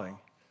and following.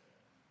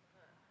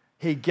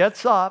 He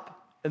gets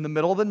up in the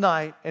middle of the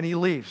night and he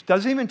leaves.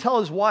 Doesn't even tell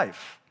his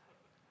wife,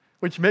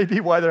 which may be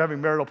why they're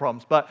having marital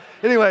problems. But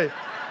anyway,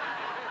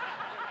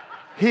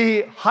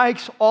 he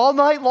hikes all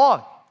night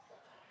long.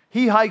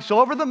 He hikes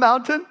over the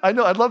mountain. I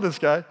know, I love this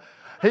guy.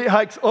 He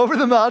hikes over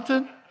the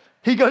mountain.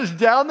 He goes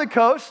down the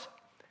coast.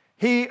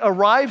 He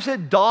arrives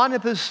at dawn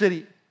at the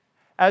city.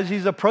 As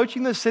he's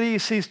approaching the city, he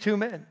sees 2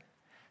 men.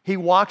 He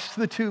walks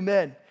to the 2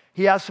 men.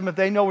 He asks them if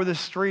they know where the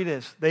street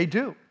is. They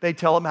do. They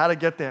tell him how to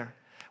get there.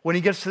 When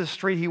he gets to the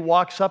street, he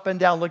walks up and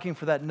down looking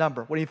for that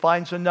number. When he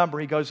finds the number,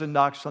 he goes and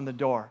knocks on the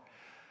door.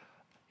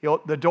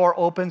 The door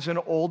opens and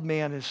an old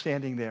man is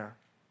standing there.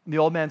 And the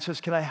old man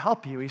says, "Can I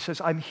help you?" He says,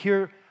 "I'm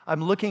here.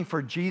 I'm looking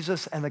for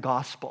Jesus and the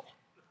gospel."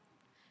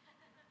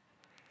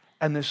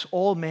 And this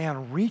old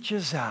man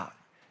reaches out,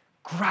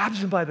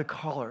 grabs him by the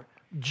collar,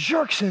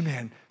 jerks him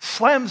in,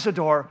 slams the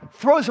door,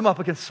 throws him up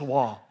against the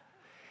wall.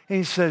 And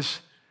he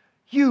says,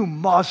 "You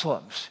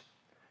Muslims,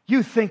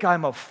 you think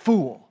I'm a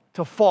fool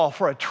to fall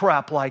for a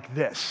trap like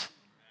this."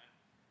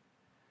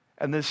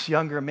 And this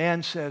younger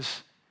man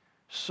says,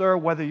 "Sir,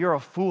 whether you're a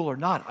fool or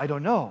not, I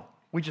don't know.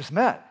 We just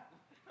met."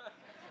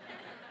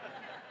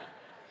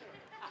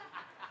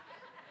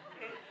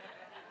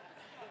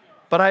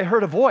 But I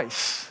heard a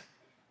voice,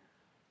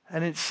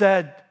 and it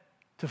said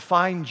to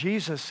find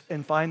Jesus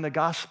and find the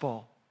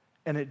gospel,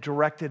 and it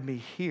directed me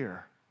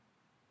here.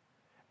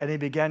 And he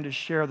began to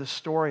share the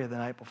story of the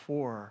night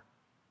before.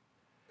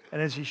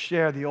 And as he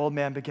shared, the old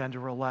man began to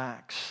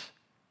relax.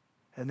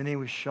 And then he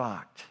was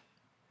shocked,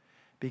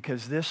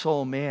 because this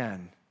old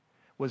man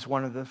was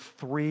one of the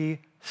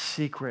 3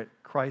 secret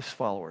Christ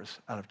followers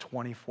out of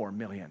 24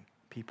 million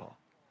people.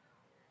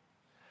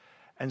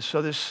 And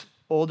so this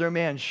older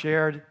man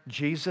shared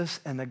Jesus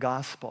and the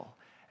gospel.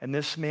 And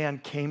this man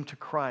came to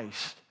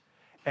Christ.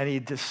 And he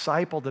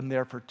discipled him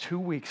there for 2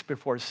 weeks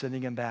before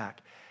sending him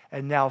back.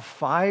 And now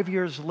 5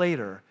 years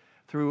later,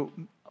 through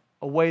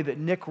a way that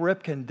Nick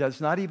Ripken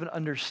does not even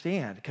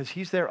understand, because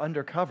he's there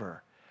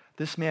undercover,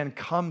 this man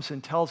comes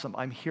and tells him,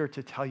 I'm here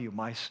to tell you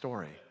my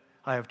story.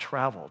 I have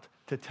traveled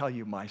to tell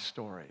you my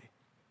story.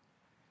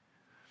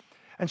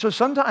 And so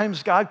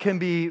sometimes God can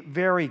be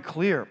very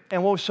clear.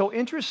 And what was so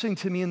interesting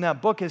to me in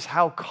that book is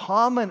how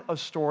common a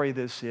story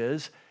this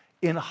is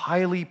in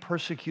highly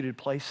persecuted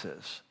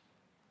places,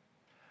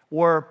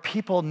 where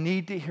people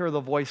need to hear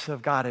the voice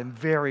of God in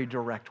very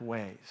direct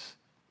ways.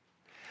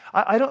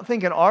 I don't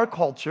think in our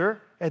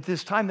culture at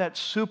this time that's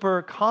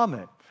super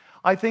common.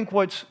 I think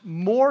what's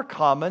more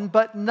common,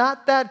 but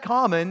not that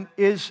common,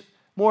 is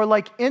more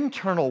like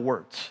internal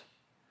words.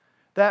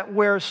 That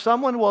where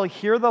someone will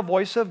hear the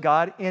voice of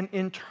God in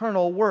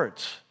internal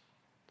words,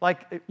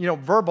 like,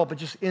 verbal, but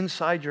just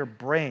inside your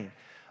brain.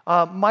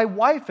 My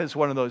wife is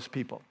one of those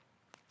people.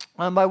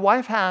 My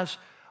wife has,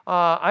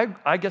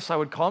 I guess I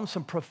would call them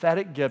some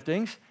prophetic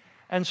giftings.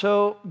 And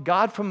so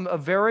God, from a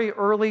very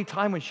early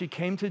time when she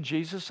came to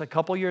Jesus, a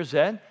couple years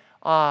in,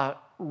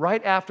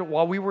 right after,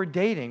 while we were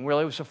dating,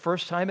 really it was the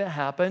first time it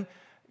happened,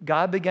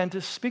 God began to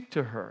speak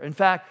to her. In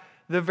fact,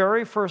 the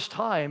very first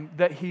time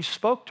that he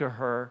spoke to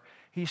her,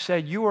 he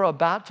said, you are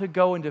about to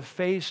go into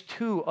phase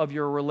 2 of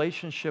your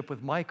relationship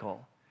with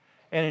Michael.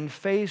 And in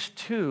phase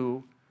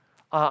 2,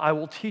 I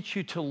will teach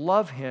you to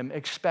love him,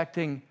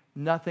 expecting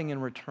nothing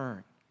in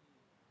return.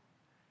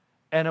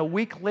 And a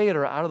week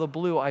later, out of the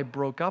blue, I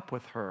broke up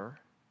with her,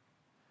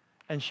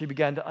 and she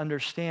began to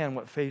understand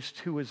what phase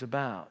 2 is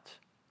about.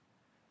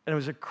 And it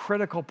was a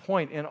critical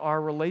point in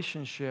our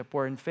relationship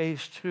where in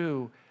phase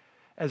 2,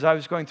 as I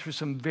was going through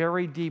some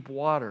very deep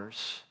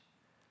waters,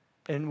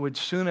 and would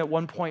soon at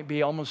one point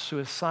be almost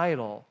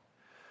suicidal,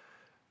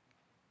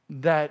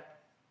 that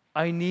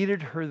I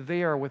needed her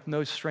there with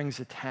no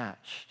strings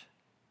attached.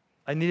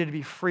 I needed to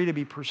be free to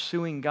be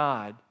pursuing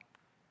God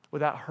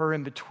without her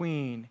in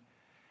between.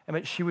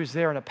 And she was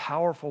there in a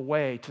powerful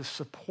way to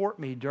support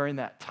me during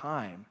that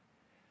time.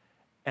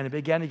 And it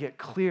began to get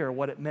clear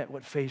what it meant,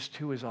 what phase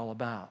 2 is all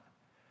about.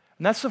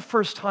 And that's the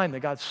first time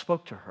that God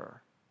spoke to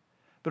her.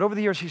 But over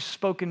the years, he's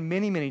spoken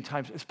many, many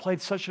times. It's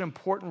played such an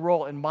important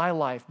role in my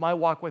life, my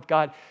walk with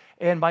God,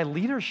 and my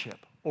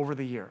leadership over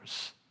the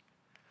years.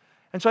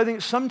 And so I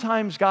think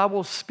sometimes God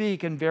will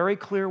speak in very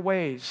clear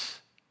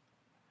ways,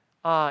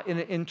 in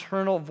an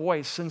internal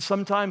voice. And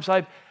sometimes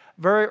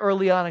very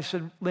early on, I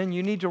said, Lynn,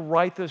 you need to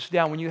write this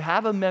down. When you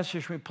have a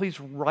message from me, please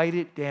write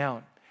it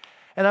down.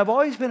 And I've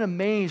always been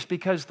amazed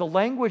because the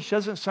language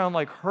doesn't sound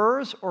like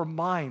hers or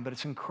mine, but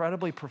it's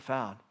incredibly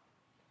profound.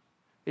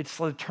 It's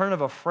the turn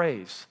of a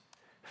phrase.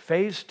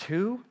 Phase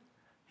 2,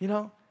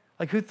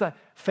 like who thought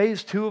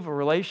phase 2 of a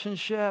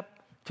relationship,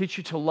 teach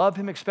you to love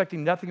him,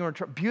 expecting nothing in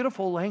return.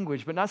 Beautiful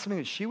language, but not something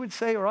that she would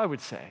say or I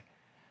would say.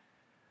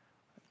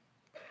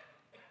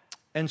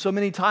 And so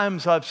many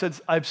times I've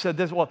said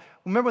this. Well,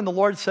 remember when the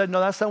Lord said, no,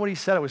 that's not what he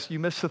said. It was, you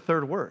missed the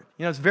third word.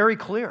 It's very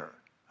clear.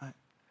 Right?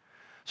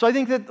 So I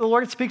think that the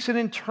Lord speaks in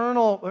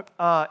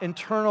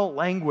internal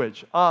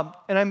language.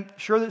 And I'm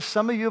sure that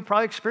some of you have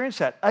probably experienced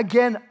that.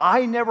 Again,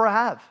 I never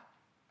have.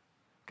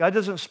 God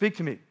doesn't speak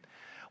to me.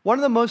 One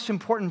of the most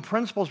important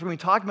principles when we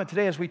talk about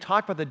today, as we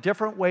talk about the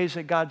different ways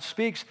that God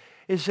speaks,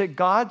 is that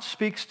God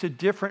speaks to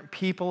different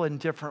people in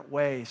different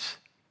ways.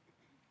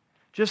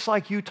 Just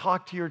like you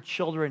talk to your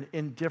children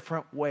in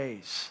different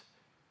ways.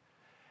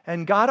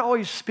 And God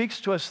always speaks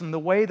to us in the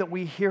way that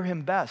we hear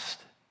him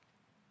best.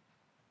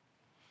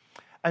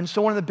 And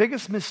so one of the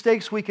biggest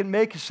mistakes we can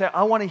make is say,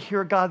 I want to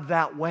hear God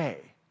that way.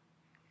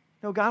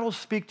 No, God will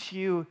speak to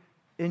you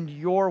in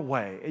your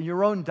way, in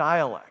your own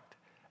dialect,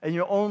 in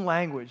your own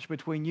language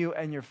between you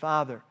and your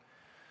Father.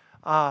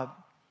 And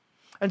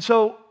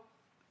so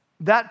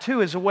that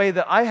too is a way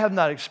that I have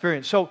not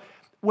experienced. So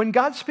when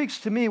God speaks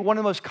to me, one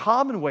of the most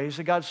common ways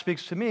that God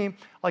speaks to me,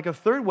 like a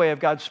third way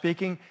of God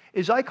speaking,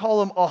 is I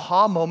call them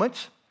aha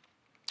moments.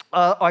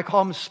 I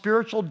call them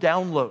spiritual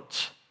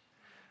downloads.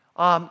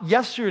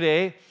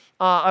 Yesterday,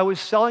 I was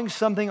selling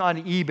something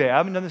on eBay. I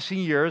haven't done this in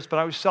years, but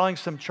I was selling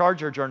some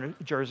Charger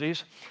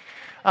jerseys.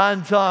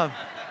 And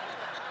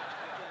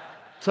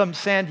some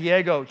San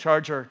Diego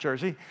Charger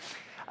jersey.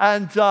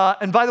 And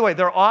by the way,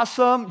 they're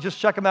awesome. Just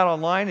check them out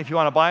online if you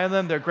want to buy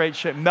them. They're great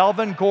shit.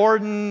 Melvin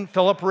Gordon,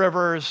 Phillip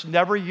Rivers,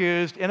 never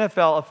used,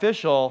 NFL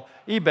official,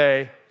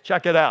 eBay.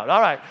 Check it out.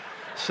 All right.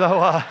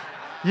 So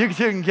you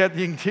can get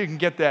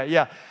that.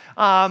 Yeah.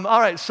 All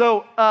right.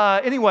 So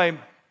anyway,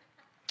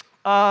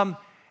 and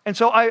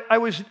so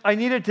I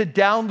needed to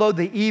download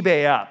the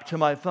eBay app to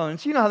my phone.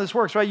 So you know how this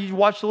works, right? You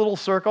watch the little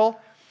circle,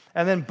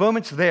 and then boom,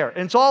 it's there,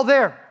 and it's all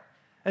there.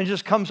 And it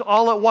just comes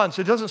all at once.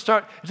 It doesn't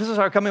start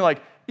coming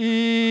like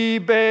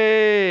eBay.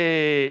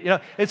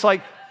 It's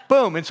like,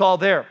 boom, it's all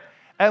there.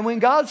 And when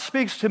God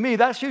speaks to me,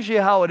 that's usually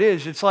how it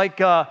is. It's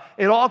like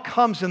it all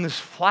comes in this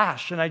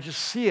flash, and I just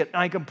see it, and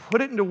I can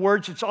put it into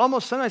words. It's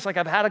almost sometimes like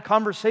I've had a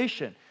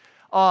conversation.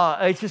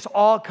 It just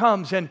all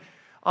comes. And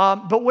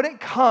But when it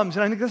comes,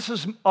 and I think this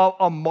is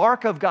a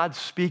mark of God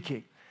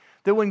speaking,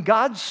 that when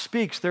God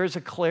speaks, there is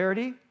a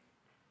clarity,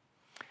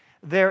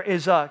 there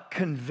is a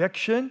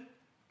conviction,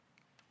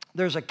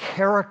 there's a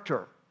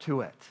character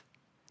to it,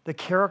 the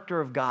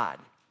character of God.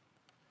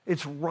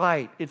 It's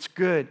right, it's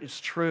good, it's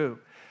true.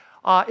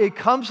 It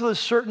comes with a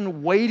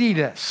certain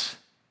weightiness.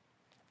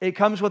 It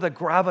comes with a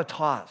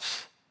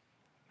gravitas.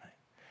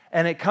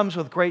 And it comes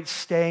with great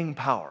staying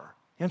power.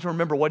 You have to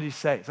remember what he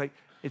says. It's like,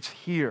 it's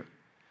here.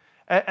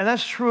 And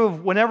that's true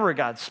of whenever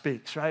God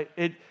speaks, right?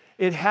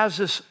 It has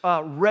this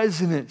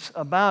resonance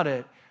about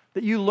it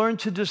that you learn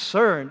to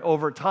discern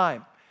over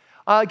time.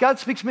 God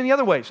speaks many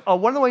other ways.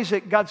 One of the ways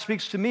that God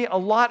speaks to me a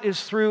lot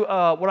is through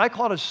what I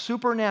call a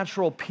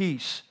supernatural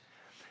peace.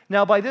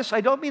 Now, by this,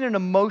 I don't mean an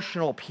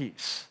emotional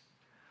peace.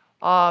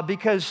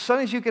 Because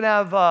sometimes you can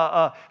have,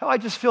 I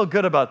just feel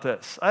good about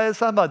this.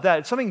 It's not about that.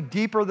 It's something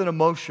deeper than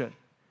emotion.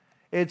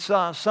 It's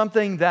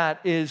something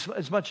that is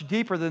much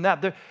deeper than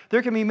that.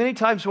 There can be many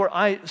times where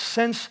I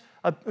sense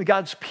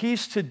God's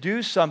peace to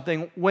do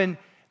something when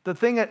the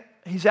thing that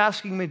he's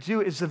asking me to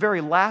do is the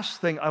very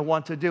last thing I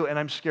want to do, and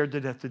I'm scared to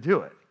death to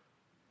do it.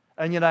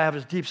 And yet I have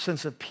this deep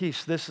sense of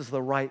peace. This is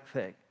the right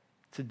thing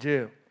to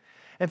do.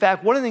 In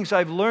fact, one of the things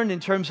I've learned in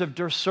terms of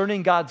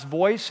discerning God's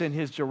voice and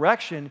his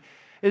direction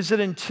is that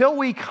until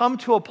we come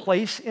to a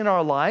place in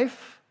our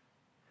life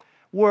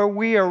where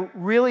we are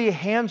really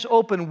hands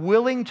open,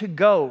 willing to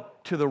go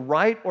to the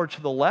right or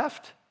to the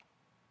left,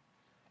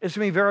 it's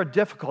going to be very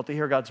difficult to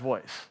hear God's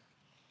voice.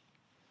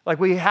 Like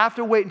we have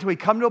to wait until we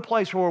come to a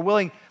place where we're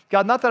willing,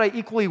 God, not that I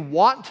equally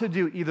want to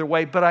do either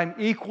way, but I'm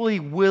equally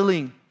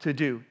willing to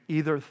do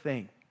either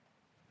thing.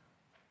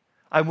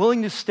 I'm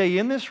willing to stay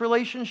in this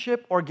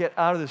relationship or get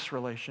out of this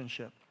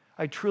relationship.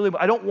 I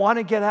don't want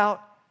to get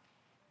out,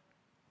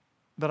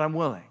 but I'm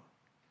willing.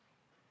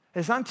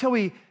 It's not until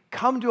we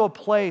come to a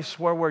place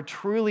where we're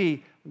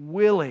truly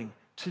willing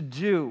to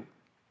do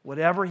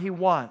whatever he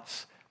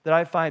wants that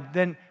I find,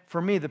 then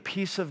for me, the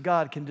peace of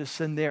God can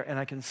descend there and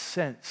I can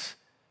sense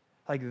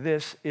like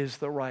this is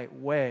the right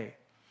way.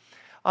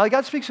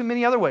 God speaks in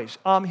many other ways.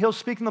 He'll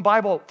speak in the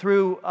Bible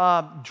through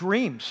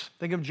dreams.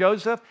 Think of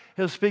Joseph.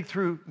 He'll speak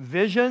through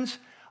visions.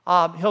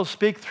 He'll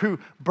speak through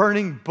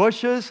burning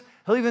bushes.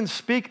 He'll even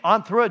speak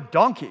through a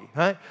donkey.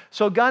 Right?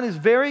 So God is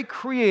very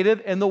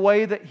creative in the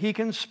way that he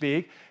can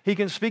speak. He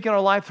can speak in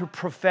our life through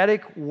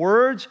prophetic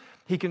words.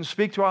 He can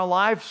speak to our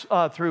lives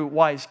through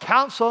wise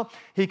counsel.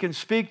 He can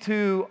speak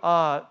to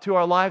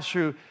our lives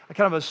through a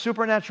kind of a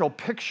supernatural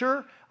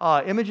picture,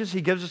 images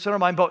he gives us in our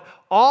mind. But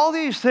all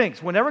these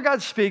things, whenever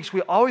God speaks,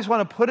 we always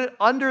want to put it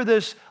under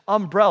this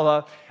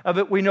umbrella of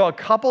it. We know a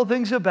couple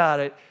things about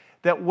it,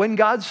 that when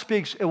God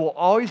speaks, it will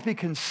always be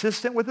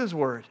consistent with his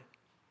word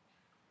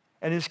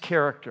and his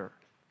character.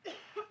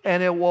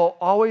 And it will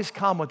always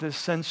come with this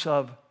sense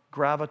of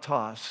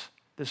gravitas,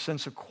 this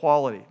sense of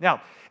quality.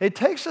 Now, it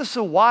takes us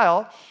a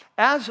while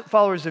as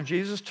followers of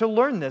Jesus to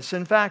learn this.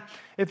 In fact,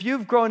 if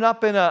you've grown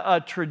up in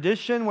a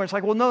tradition where it's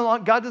like, well, no,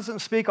 God doesn't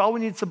speak, all we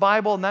need is the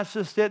Bible, and that's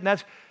just it,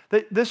 and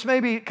this may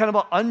be kind of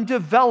an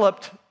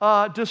undeveloped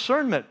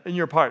discernment in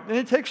your part, and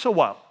it takes a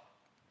while.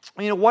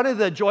 You know, one of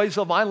the joys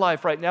of my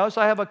life right now is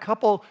I have a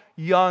couple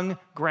young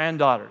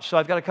granddaughters. So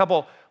I've got a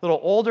couple little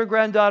older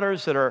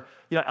granddaughters that are,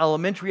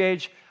 elementary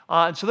age,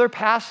 and so they're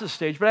past this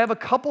stage. But I have a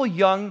couple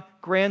young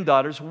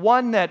granddaughters,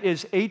 one that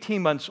is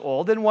 18 months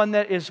old and one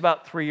that is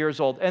about 3 years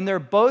old. And they're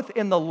both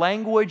in the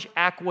language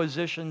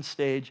acquisition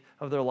stage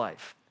of their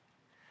life.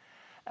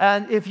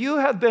 And if you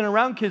have been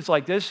around kids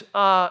like this,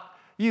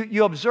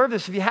 you observe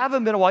this. If you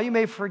haven't been a while, you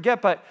may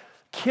forget, but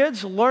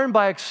kids learn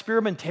by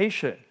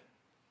experimentation.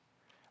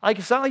 Like,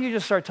 it's not like you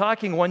just start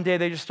talking one day,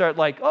 they just start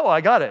like, oh,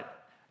 I got it.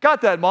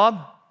 Got that,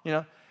 Mom.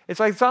 It's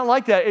not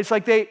like that. It's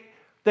like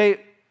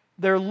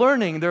they're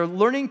learning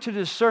to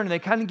discern, and they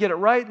kind of get it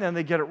right, and then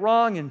they get it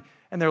wrong, and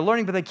they're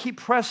learning, but they keep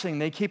pressing,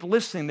 they keep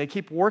listening, they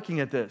keep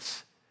working at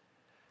this.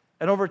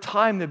 And over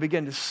time, they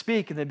begin to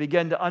speak, and they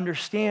begin to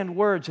understand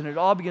words, and it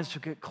all begins to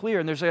get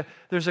clear, and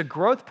there's a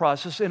growth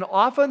process, and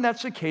often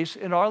that's the case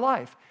in our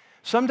life.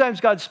 Sometimes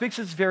God speaks,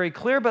 it's very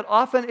clear, but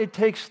often it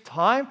takes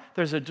time.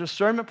 There's a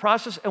discernment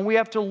process, and we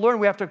have to learn,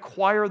 we have to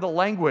acquire the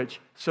language,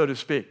 so to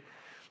speak.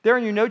 There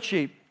in your note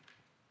sheet,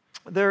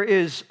 there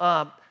is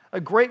a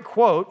great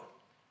quote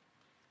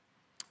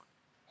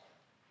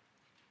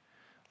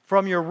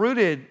from your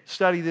Rooted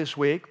study this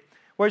week,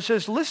 where it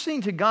says,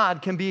 listening to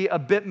God can be a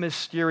bit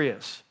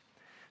mysterious.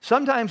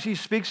 Sometimes he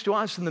speaks to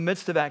us in the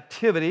midst of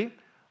activity,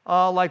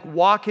 like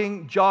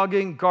walking,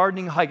 jogging,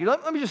 gardening, hiking.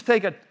 Let me just do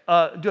a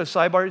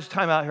sidebar, just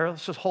time out here.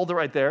 Let's just hold it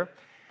right there.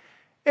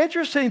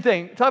 Interesting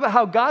thing, talk about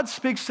how God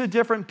speaks to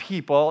different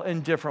people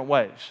in different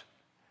ways.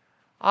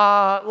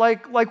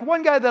 Like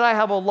one guy that I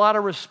have a lot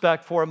of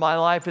respect for in my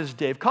life is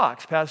Dave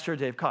Cox, Pastor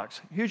Dave Cox.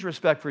 Huge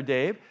respect for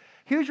Dave.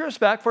 Huge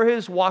respect for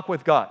his walk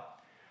with God.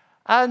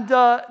 And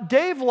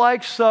Dave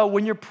likes,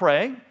 when you're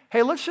praying,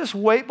 hey, let's just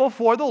wait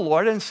before the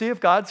Lord and see if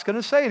God's going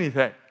to say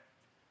anything.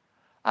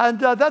 And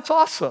that's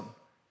awesome.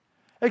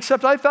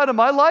 Except I found in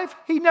my life,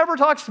 he never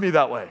talks to me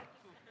that way.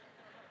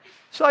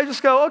 So I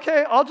just go,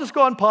 okay, I'll just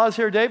go on pause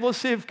here, Dave. Let's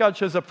see if God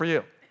shows up for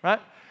you, right?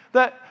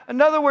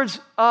 In other words,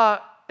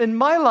 in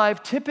my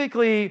life,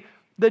 typically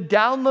the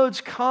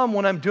downloads come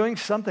when I'm doing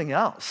something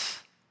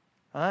else,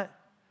 right?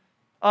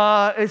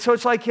 And so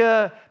it's like,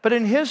 but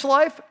in his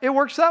life, it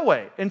works that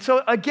way. And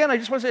so again, I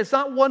just want to say, it's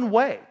not one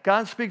way.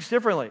 God speaks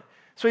differently.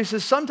 So he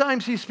says,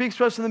 sometimes he speaks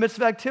to us in the midst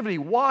of activity,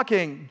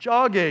 walking,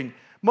 jogging,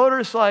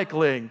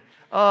 motorcycling,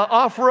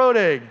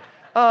 off-roading,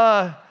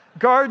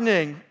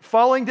 gardening,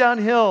 falling down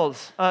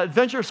hills,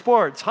 adventure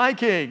sports,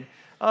 hiking,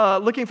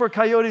 looking for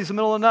coyotes in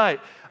the middle of the night.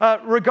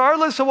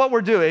 Regardless of what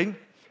we're doing,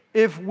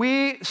 if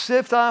we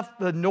sift off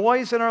the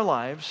noise in our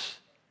lives,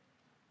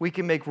 we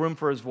can make room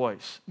for his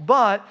voice.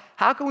 But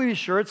how can we be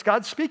sure it's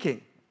God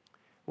speaking?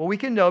 Well, we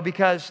can know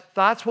because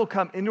thoughts will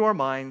come into our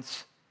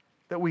minds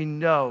that we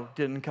know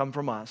didn't come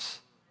from us.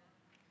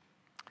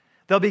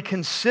 They'll be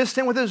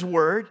consistent with his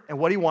word and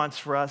what he wants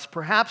for us.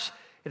 Perhaps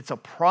it's a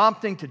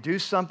prompting to do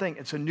something.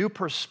 It's a new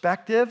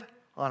perspective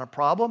on a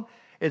problem.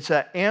 It's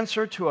an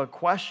answer to a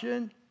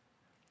question.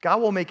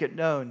 God will make it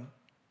known.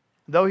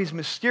 Though he's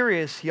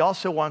mysterious, he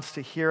also wants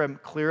to hear him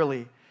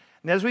clearly.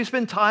 And as we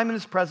spend time in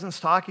his presence,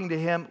 talking to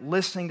him,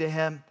 listening to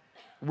him,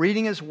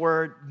 reading his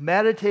word,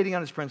 meditating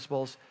on his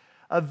principles,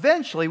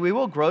 eventually we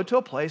will grow to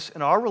a place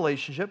in our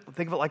relationship,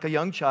 think of it like a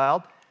young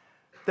child,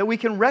 that we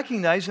can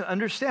recognize and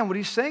understand what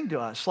he's saying to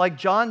us. Like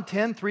John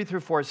 10,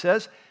 3-4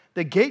 says,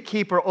 the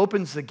gatekeeper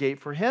opens the gate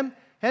for him,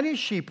 and his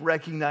sheep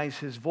recognize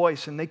his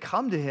voice, and they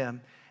come to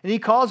him. And he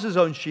calls his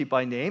own sheep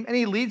by name, and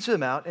he leads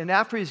them out. And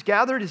after he's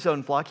gathered his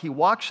own flock, he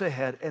walks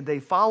ahead, and they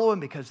follow him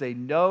because they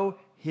know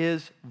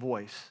his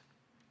voice.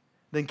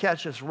 Then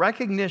catch this,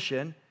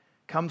 recognition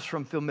comes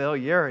from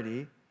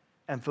familiarity,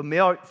 and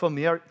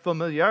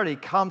familiarity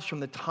comes from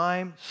the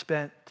time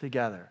spent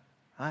together.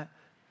 Right?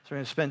 So we're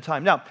going to spend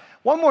time. Now,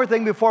 one more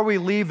thing before we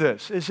leave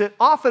this is that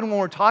often when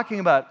we're talking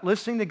about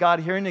listening to God,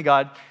 hearing to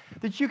God,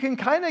 that you can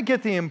kind of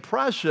get the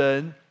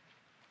impression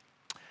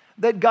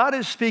that God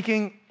is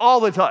speaking all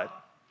the time.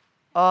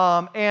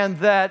 And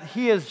that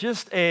he is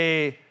just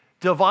a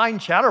divine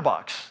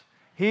chatterbox.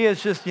 He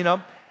is just,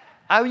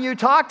 when you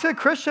talk to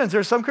Christians,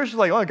 there's some Christians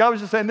like, oh, God was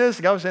just saying this,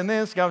 God was saying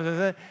this, God was saying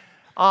this.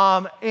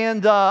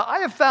 I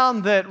have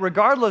found that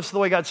regardless of the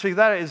way God speaks,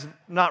 that is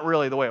not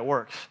really the way it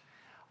works.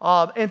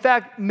 In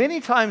fact, many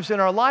times in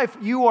our life,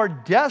 you are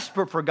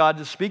desperate for God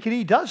to speak and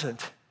he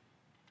doesn't.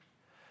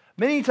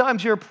 Many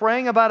times you're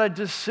praying about a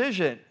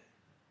decision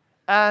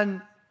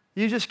and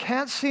you just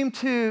can't seem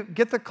to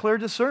get the clear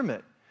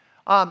discernment.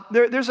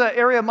 There's an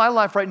area of my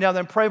life right now that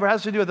I'm praying for. It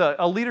has to do with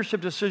a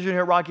leadership decision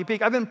here at Rocky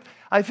Peak.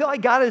 I feel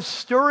like God is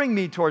stirring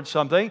me towards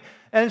something,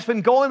 and it's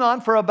been going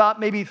on for about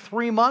maybe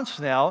 3 months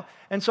now.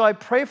 And so I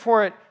pray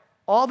for it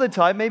all the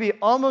time, maybe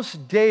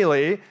almost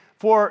daily,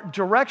 for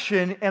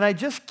direction, and I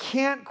just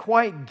can't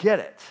quite get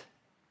it.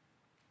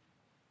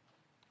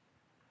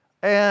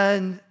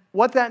 And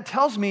what that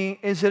tells me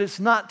is that it's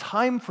not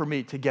time for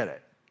me to get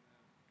it.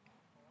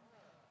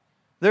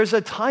 There's a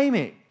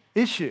timing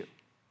issue.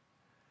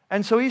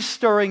 And so he's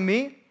stirring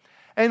me.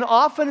 And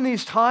often in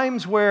these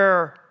times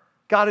where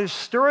God is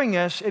stirring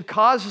us, it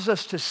causes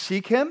us to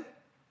seek him.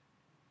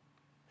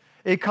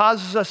 It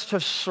causes us to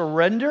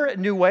surrender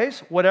in new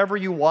ways, whatever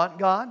you want,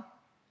 God.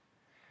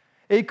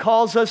 It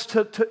causes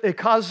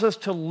us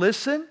to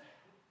listen.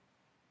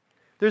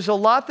 There's a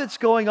lot that's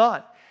going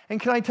on.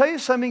 And can I tell you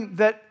something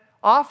that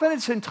often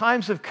it's in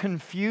times of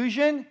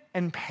confusion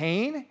and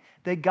pain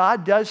that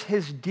God does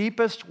his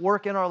deepest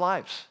work in our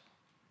lives.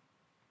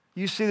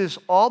 You see this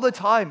all the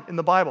time in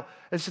the Bible.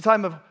 It's a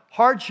time of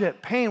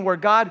hardship, pain, where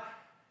God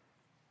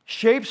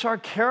shapes our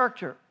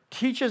character,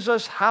 teaches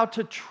us how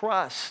to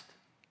trust,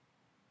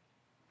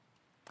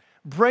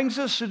 brings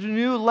us to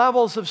new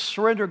levels of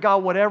surrender,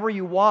 God, whatever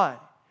you want,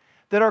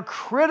 that are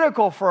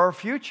critical for our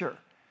future.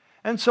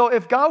 And so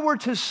if God were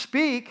to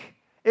speak,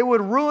 it would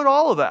ruin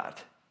all of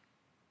that.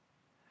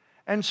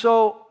 And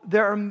so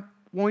when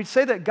we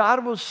say that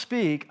God will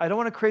speak, I don't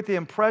want to create the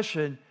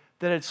impression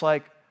that it's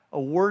like a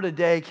word a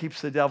day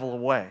keeps the devil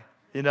away.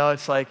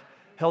 It's like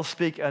he'll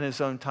speak on his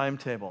own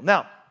timetable.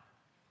 Now,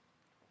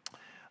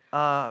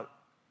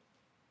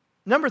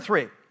 number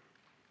three.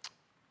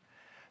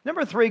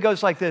 Number three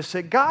goes like this,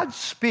 that God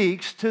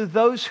speaks to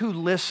those who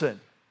listen.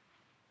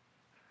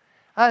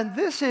 And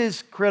this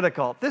is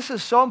critical. This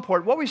is so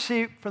important. What we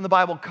see from the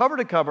Bible cover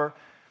to cover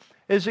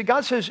is that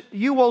God says,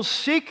 you will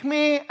seek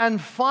me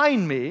and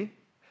find me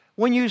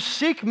when you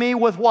seek me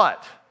with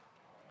what?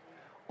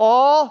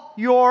 All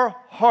your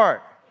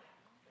heart.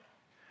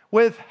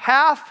 With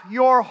half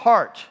your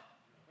heart.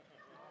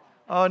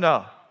 Oh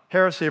no,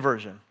 heresy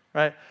version,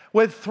 right?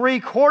 With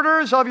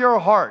 3/4 of your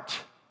heart.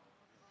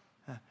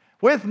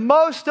 With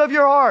most of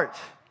your heart.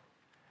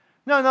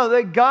 No,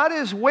 that God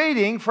is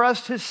waiting for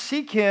us to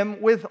seek him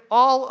with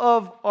all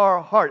of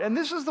our heart. And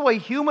this is the way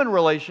human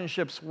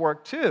relationships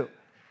work too.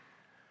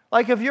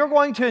 Like if you're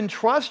going to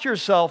entrust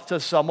yourself to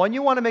someone,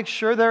 you want to make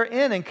sure they're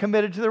in and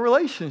committed to the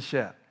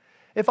relationship.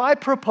 If I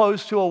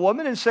propose to a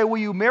woman and say, will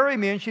you marry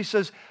me? And she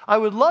says, I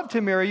would love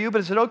to marry you, but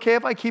is it okay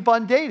if I keep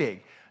on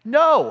dating?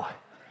 No.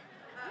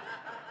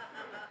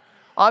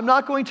 I'm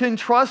not going to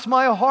entrust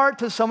my heart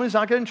to someone who's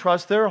not going to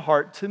entrust their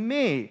heart to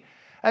me.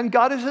 And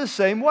God is the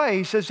same way.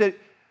 He says that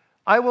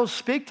I will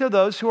speak to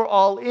those who are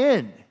all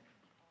in.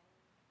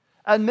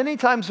 And many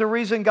times the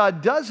reason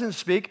God doesn't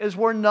speak is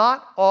we're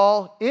not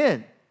all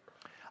in.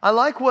 I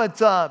like what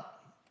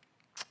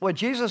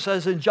Jesus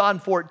says in John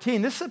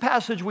 14. This is a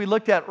passage we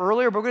looked at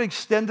earlier, but we're going to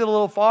extend it a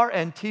little far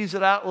and tease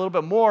it out a little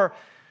bit more.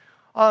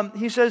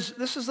 He says,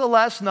 this is the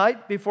last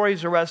night before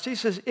he's arrested. He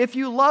says, if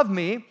you love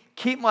me,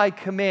 keep my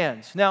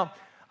commands. Now,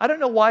 I don't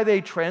know why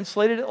they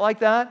translated it like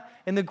that.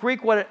 In the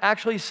Greek, what it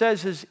actually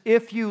says is,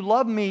 if you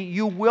love me,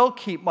 you will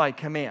keep my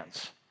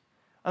commands.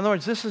 In other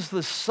words, this is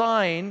the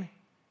sign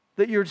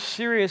that you're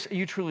serious and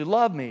you truly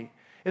love me.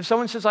 If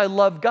someone says, I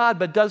love God,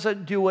 but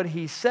doesn't do what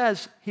he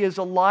says, he is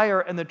a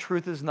liar and the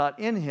truth is not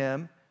in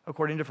him,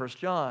 according to 1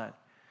 John.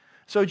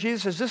 So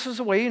Jesus says, this is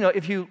the way you know,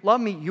 if you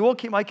love me, you will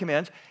keep my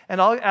commands,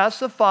 and I'll ask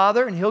the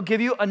Father, and he'll give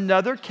you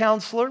another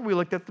counselor, we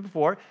looked at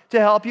before, to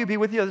help you be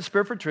with you, the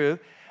Spirit for truth.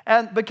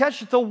 But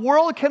catch it, the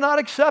world cannot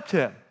accept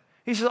him.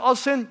 He says, I'll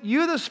send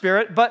you the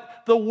Spirit,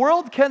 but the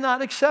world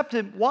cannot accept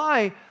him.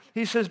 Why?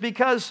 He says,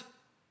 because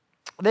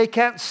they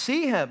can't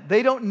see him.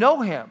 They don't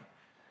know him.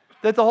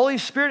 That the Holy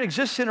Spirit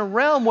exists in a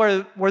realm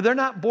where they're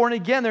not born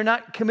again. They're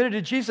not committed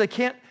to Jesus. They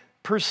can't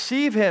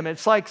perceive him.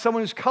 It's like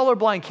someone who's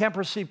colorblind can't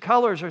perceive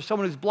colors, or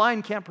someone who's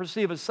blind can't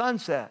perceive a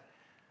sunset.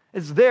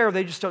 It's there.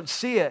 They just don't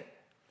see it.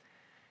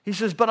 He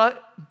says,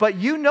 but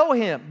you know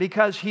him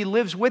because he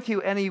lives with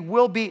you and he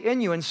will be in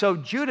you. And so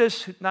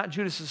Judas, not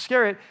Judas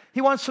Iscariot,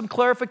 he wants some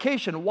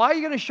clarification. Why are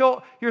you going to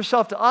show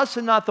yourself to us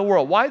and not the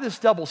world? Why this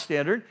double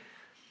standard?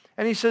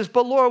 And he says,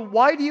 but Lord,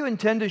 why do you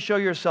intend to show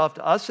yourself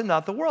to us and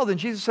not the world? And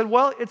Jesus said,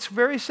 well, it's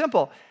very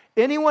simple.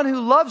 Anyone who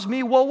loves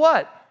me will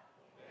what?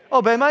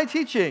 Obey my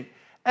teaching.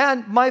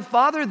 And my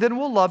Father then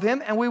will love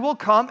him, and we will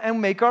come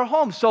and make our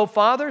home. So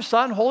Father,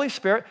 Son, Holy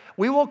Spirit,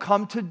 we will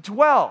come to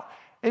dwell.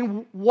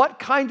 And what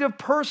kind of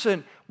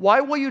person? Why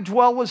will you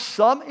dwell with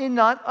some and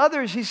not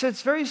others? He said,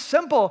 it's very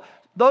simple.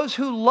 Those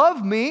who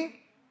love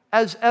me,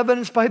 as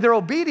evidenced by their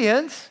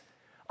obedience,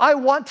 I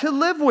want to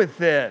live with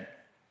them.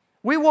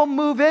 We will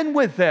move in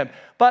with them.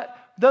 But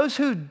those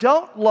who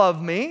don't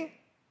love me,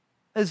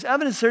 as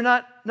evidence they're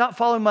not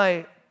following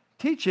my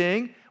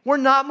teaching, we're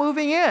not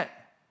moving in.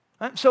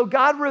 Right? So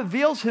God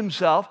reveals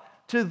himself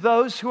to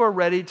those who are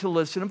ready to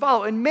listen and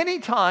follow. And many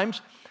times,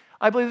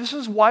 I believe this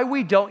is why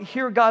we don't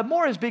hear God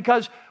more, is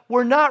because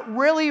we're not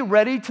really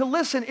ready to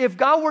listen. If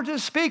God were to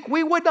speak,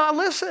 we would not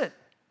listen.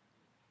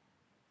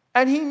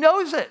 And he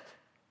knows it.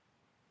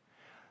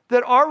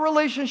 That our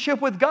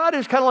relationship with God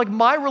is kind of like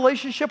my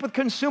relationship with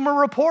Consumer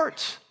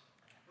Reports.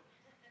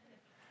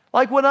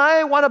 Like when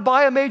I want to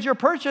buy a major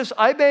purchase,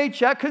 I may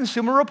check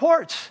Consumer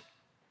Reports.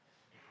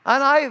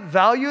 And I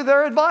value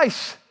their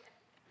advice.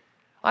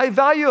 I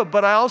value it,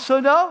 but I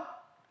also know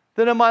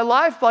that in my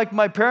life, like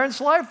my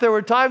parents' life, there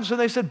were times when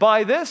they said,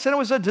 buy this, and it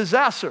was a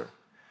disaster.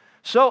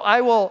 So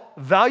I will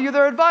value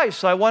their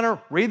advice. I want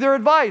to read their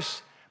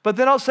advice. But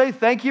then I'll say,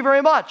 thank you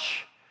very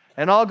much.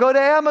 And I'll go to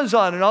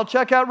Amazon, and I'll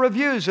check out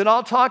reviews, and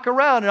I'll talk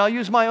around, and I'll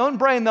use my own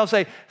brain. They'll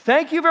say,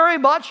 thank you very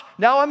much.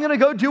 Now I'm going to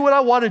go do what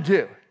I want to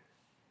do.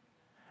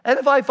 And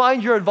if I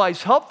find your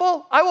advice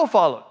helpful, I will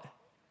follow it.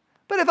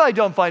 But if I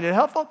don't find it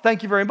helpful,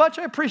 thank you very much.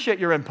 I appreciate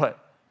your input.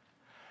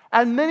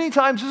 And many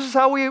times this is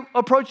how we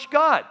approach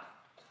God.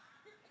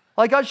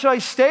 Like, God, should I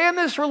stay in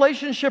this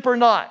relationship or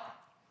not?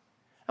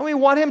 And we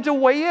want him to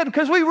weigh in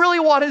because we really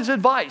want his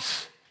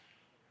advice.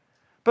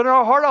 But in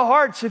our heart of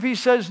hearts, if he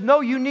says,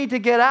 no, you need to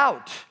get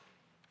out.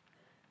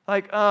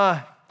 Like,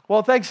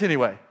 well, thanks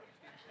anyway.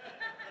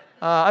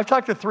 I've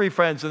talked to 3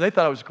 friends and they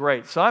thought it was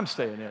great, so I'm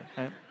staying in.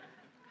 Right?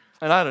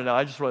 And I don't know,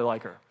 I just really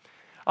like her.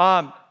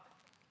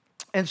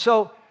 And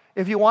so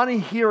if you want to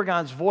hear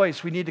God's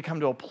voice, we need to come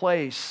to a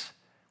place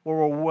where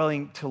we're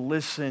willing to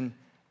listen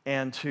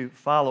and to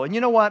follow. And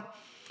you know what?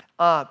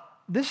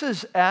 This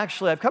is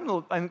actually, I've come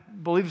to I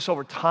believe this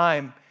over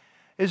time,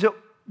 is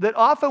that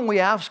often we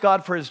ask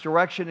God for his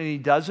direction and he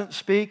doesn't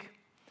speak.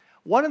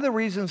 One of the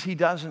reasons he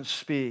doesn't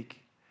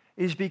speak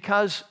is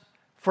because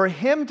for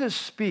him to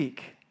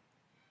speak,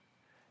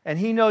 and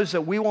he knows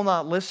that we will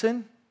not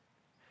listen,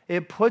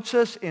 it puts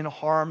us in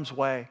harm's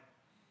way.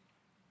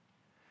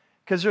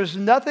 Because there's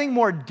nothing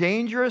more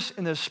dangerous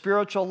in the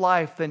spiritual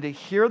life than to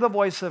hear the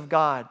voice of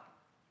God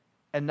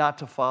and not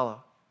to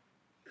follow.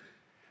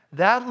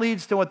 That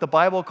leads to what the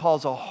Bible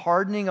calls a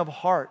hardening of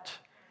heart.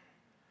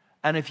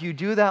 And if you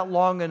do that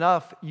long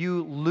enough,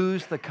 you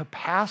lose the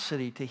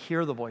capacity to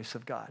hear the voice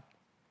of God.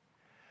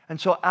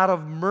 And so out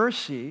of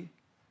mercy,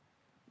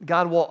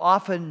 God will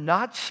often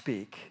not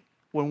speak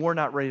when we're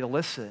not ready to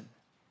listen.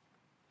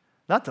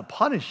 Not to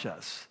punish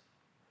us,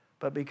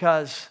 but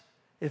because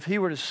if he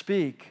were to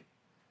speak,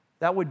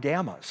 that would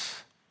damn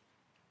us.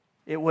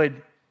 It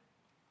would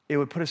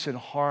put us in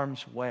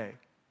harm's way.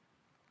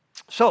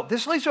 So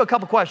this leads to a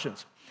couple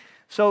questions.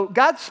 So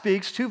God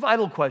speaks, 2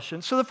 vital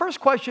questions. So the first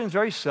question is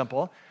very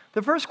simple.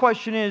 The first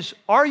question is,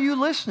 are you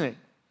listening?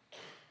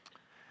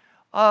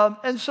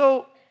 And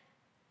so,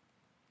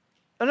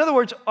 in other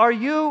words, are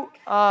you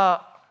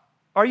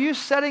Are you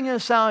setting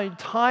aside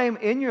time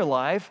in your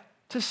life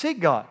to seek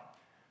God?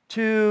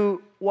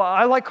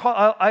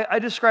 I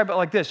describe it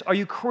like this. Are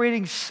you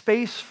creating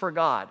space for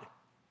God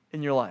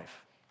in your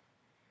life?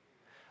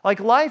 Like,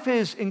 life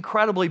is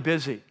incredibly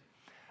busy.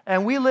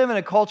 And we live in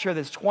a culture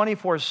that's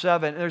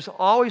 24/7. There's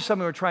always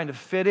something we're trying to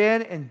fit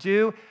in and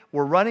do.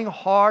 We're running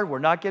hard. We're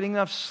not getting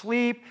enough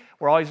sleep.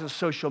 We're always on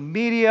social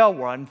media.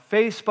 We're on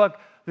Facebook.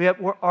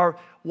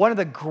 One of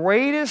the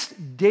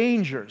greatest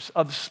dangers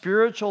of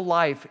spiritual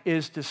life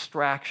is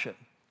distraction.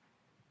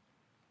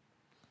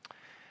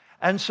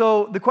 And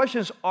so the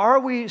question is, are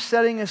we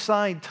setting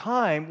aside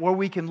time where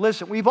we can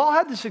listen? We've all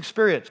had this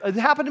experience. It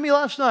happened to me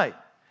last night.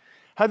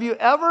 Have you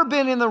ever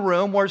been in the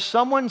room where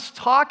someone's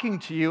talking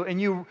to you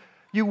and you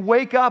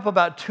wake up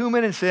about 2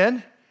 minutes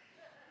in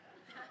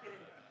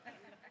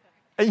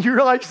and you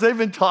realize they've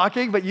been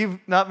talking, but you've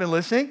not been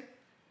listening?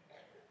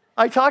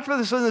 I talked about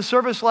this in the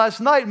service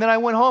last night, and then I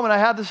went home and I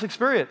had this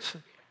experience.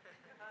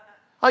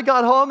 I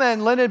got home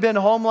and Lynn had been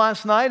home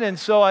last night, and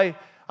so I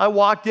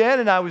walked in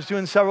and I was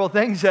doing several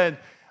things, and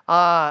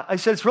I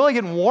said, it's really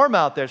getting warm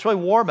out there. It's really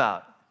warm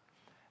out.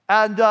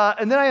 And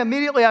then I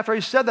immediately, after I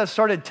said that,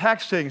 started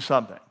texting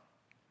something.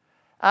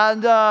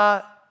 And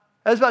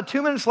it was about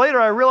 2 minutes later,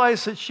 I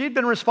realized that she'd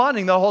been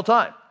responding the whole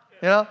time,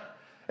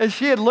 And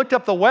she had looked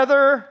up the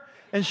weather,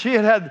 and she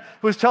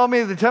was telling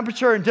me the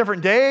temperature in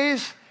different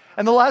days.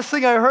 And the last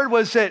thing I heard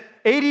was that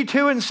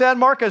 82 in San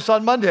Marcos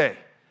on Monday.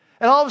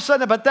 And all of a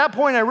sudden, at that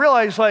point, I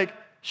realized,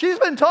 she's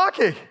been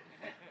talking.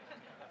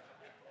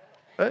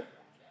 Right?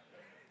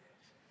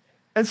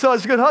 And so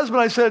as a good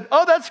husband, I said,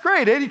 oh, that's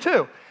great,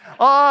 82.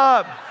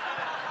 Right?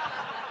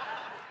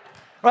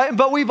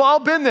 But we've all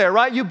been there,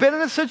 right? You've been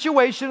in a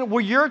situation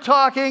where you're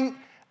talking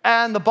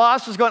and the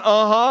boss is going,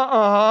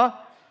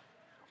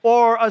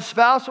 or a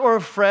spouse or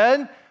a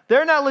friend,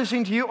 they're not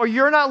listening to you, or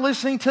you're not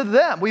listening to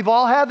them. We've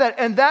all had that,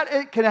 and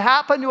it can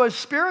happen to us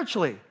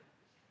spiritually.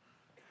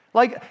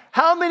 Like,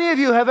 how many of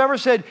you have ever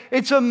said,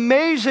 it's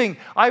amazing,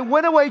 I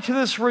went away to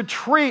this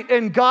retreat,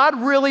 and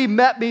God really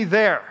met me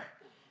there?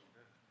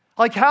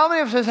 Like, how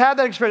many of us has had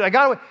that experience? I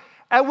got away,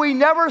 and we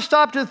never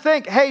stop to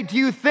think, hey, do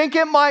you think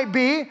it might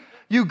be?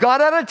 You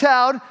got out of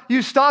town,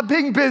 you stopped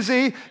being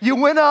busy, you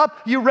went up,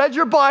 you read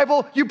your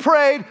Bible, you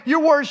prayed, you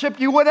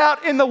worshiped, you went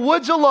out in the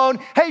woods alone.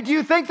 Hey, do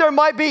you think there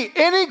might be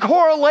any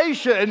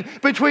correlation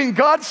between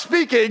God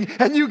speaking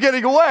and you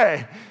getting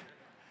away?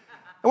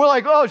 And we're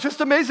like, oh, it's just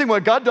amazing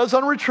what God does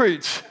on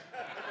retreats.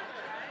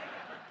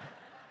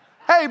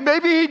 Hey,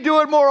 maybe He'd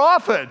do it more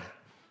often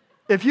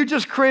if you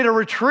just create a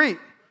retreat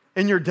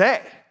in your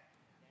day.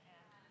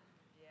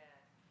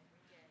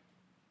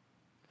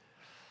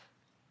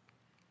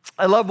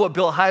 I love what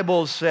Bill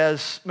Hybels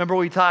says. Remember,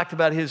 we talked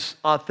about his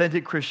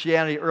authentic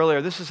Christianity earlier.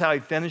 This is how he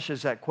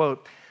finishes that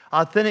quote.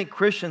 Authentic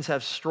Christians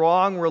have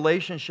strong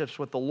relationships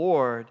with the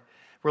Lord,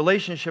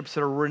 relationships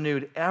that are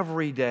renewed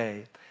every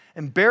day.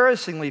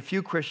 Embarrassingly,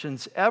 few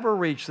Christians ever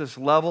reach this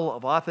level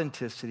of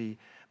authenticity.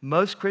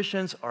 Most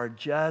Christians are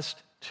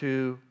just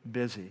too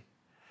busy.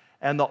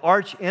 And the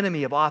arch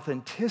enemy of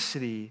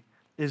authenticity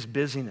is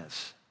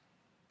busyness.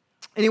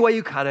 Any way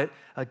you cut it,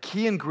 a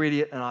key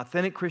ingredient in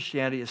authentic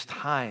Christianity is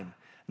time.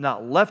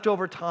 Not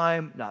leftover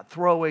time, not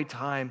throwaway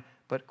time,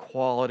 but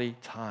quality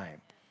time.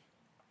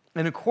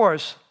 And of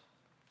course,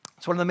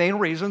 it's one of the main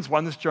reasons we're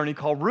on this journey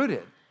called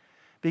Rooted.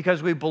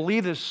 Because we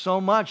believe this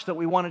so much that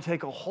we want to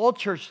take a whole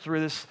church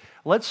through this.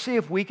 Let's see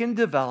if we can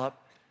develop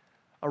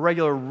a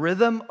regular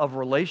rhythm of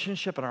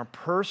relationship in our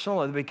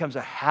personal, and it becomes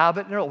a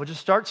habit. We'll just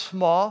start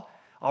small.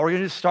 All we're going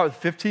to do is start with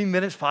 15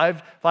 minutes,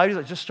 5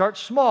 days. Just start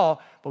small,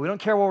 but we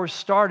don't care where we're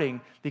starting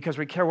because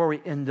we care where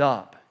we end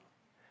up.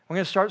 We're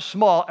going to start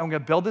small, and we're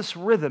going to build this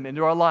rhythm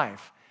into our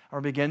life. And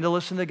we're going to begin to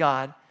listen to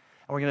God,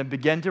 and we're going to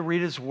begin to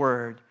read His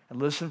Word and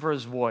listen for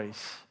His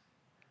voice.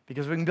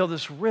 Because we can build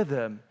this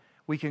rhythm,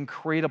 we can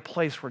create a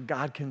place where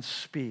God can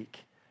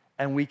speak,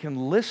 and we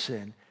can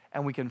listen,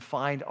 and we can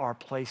find our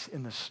place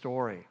in the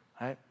story.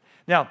 Right?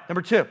 Now,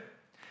 number 2.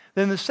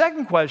 Then the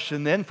second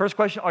question, first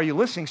question, are you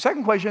listening?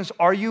 Second question is,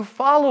 are you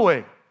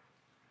following?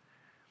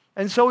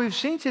 And so we've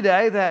seen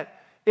today that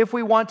if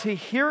we want to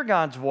hear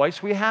God's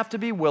voice, we have to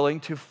be willing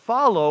to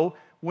follow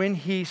when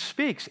He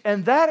speaks.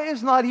 And that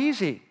is not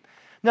easy.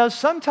 Now,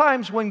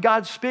 sometimes when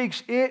God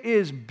speaks, it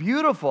is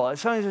beautiful.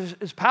 Sometimes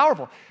it's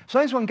powerful.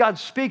 Sometimes when God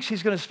speaks,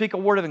 He's going to speak a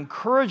word of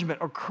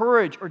encouragement or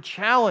courage or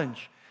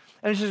challenge.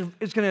 And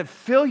it's going to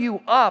fill you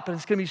up, and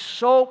it's going to be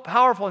so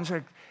powerful. And it's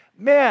like,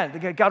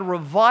 man, God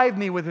revived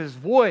me with His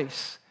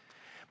voice.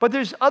 But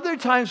there's other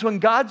times when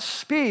God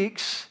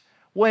speaks,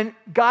 when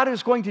God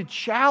is going to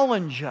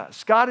challenge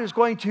us. God is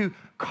going to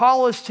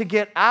call us to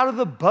get out of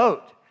the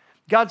boat.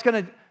 God's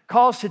going to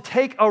call us to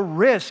take a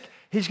risk.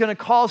 He's going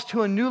to call us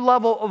to a new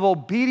level of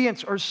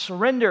obedience or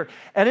surrender.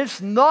 And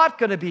it's not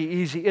going to be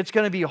easy. It's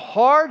going to be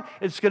hard.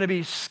 It's going to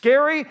be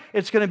scary.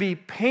 It's going to be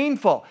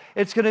painful.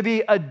 It's going to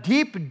be a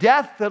deep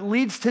death that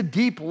leads to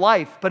deep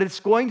life. But it's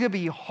going to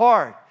be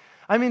hard.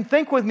 I mean,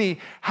 think with me.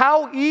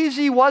 How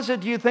easy was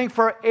it, do you think,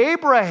 for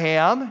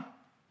Abraham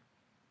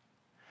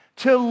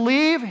to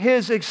leave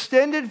his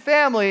extended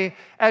family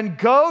and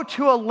go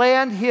to a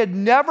land he had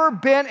never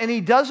been, and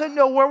he doesn't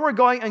know where we're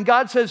going. And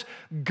God says,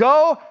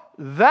 go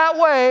that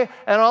way,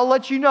 and I'll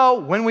let you know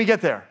when we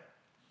get there.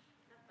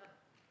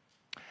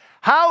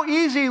 How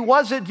easy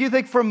was it, do you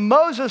think, for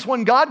Moses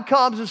when God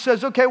comes and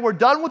says, okay, we're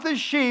done with the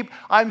sheep,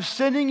 I'm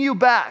sending you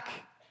back.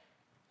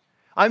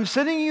 I'm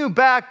sending you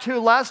back to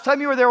last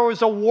time you were there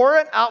was a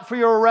warrant out for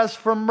your arrest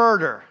for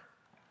murder.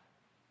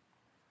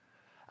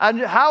 And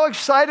how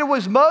excited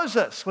was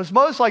Moses? Was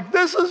Moses like,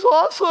 this is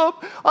awesome.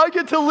 I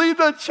get to lead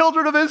the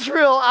children of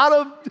Israel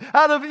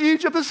out of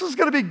Egypt. This is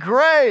going to be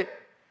great.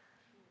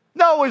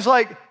 No, it was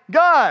like,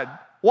 God,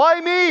 why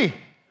me?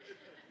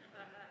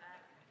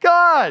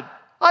 God,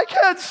 I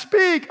can't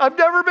speak. I've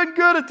never been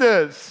good at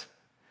this.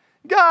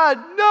 God,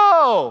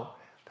 no.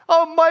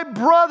 Oh, my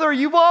brother,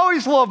 you've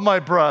always loved my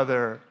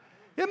brother.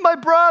 You're my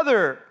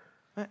brother.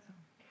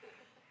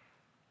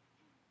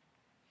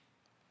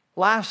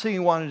 Last thing he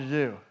wanted to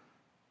do.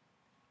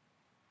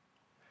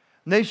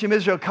 The nation of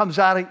Israel comes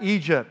out of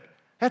Egypt.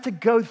 They have to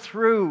go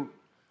through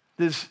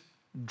this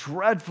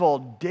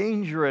dreadful,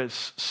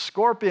 dangerous,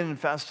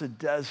 scorpion-infested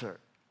desert.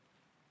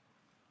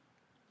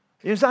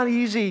 It's not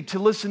easy to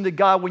listen to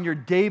God when you're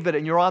David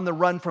and you're on the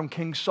run from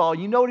King Saul.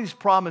 You know what he's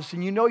promised,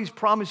 and you know he's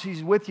promised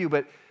he's with you,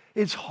 but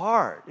it's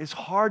hard. It's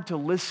hard to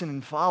listen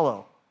and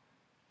follow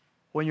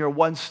when you're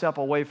one step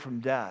away from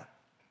death.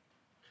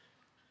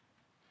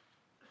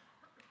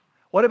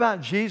 What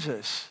about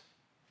Jesus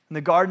in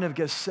the Garden of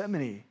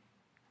Gethsemane?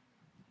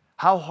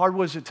 How hard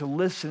was it to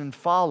listen and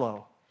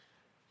follow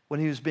when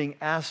he was being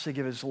asked to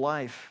give his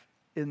life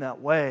in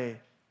that way?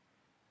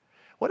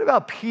 What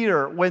about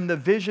Peter when the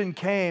vision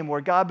came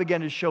where God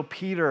began to show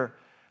Peter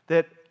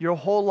that your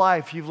whole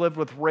life you've lived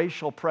with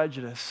racial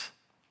prejudice?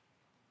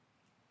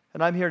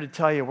 And I'm here to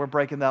tell you we're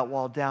breaking that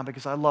wall down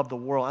because I love the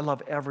world. I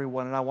love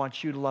everyone, and I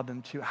want you to love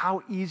them too.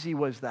 How easy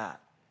was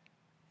that,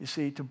 you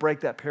see, to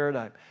break that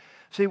paradigm?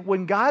 See,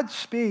 when God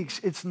speaks,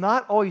 it's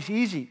not always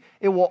easy.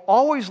 It will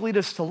always lead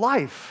us to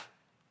life,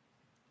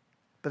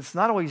 but it's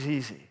not always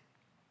easy.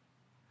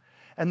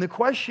 And the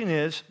question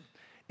is,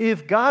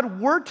 if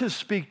God were to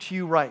speak to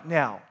you right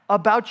now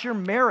about your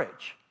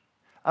marriage,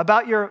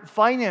 about your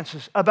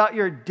finances, about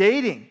your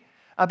dating,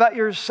 about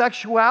your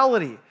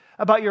sexuality,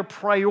 about your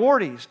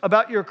priorities,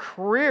 about your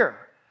career,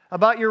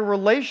 about your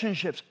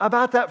relationships,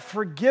 about that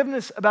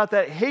forgiveness, about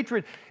that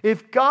hatred,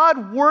 if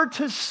God were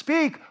to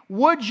speak,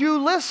 would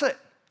you listen?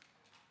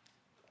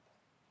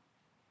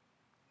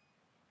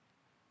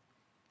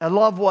 I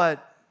love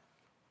what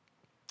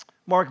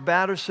Mark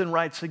Batterson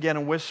writes again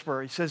in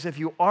Whisper. He says, if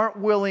you aren't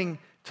willing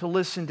to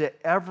listen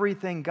to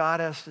everything God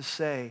has to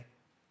say,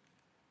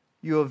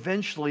 you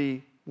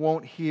eventually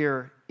won't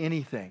hear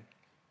anything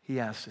he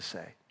has to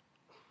say.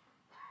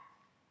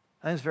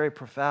 That is very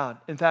profound.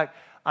 In fact,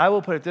 I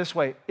will put it this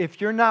way.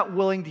 If you're not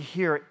willing to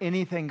hear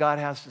anything God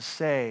has to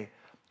say,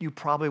 you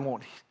probably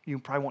won't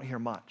hear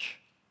much.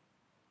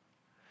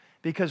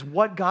 Because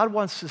what God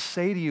wants to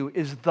say to you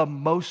is the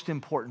most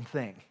important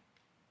thing.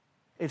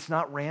 It's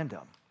not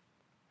random.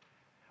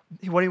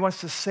 What he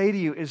wants to say to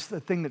you is the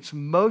thing that's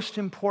most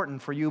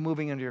important for you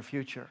moving into your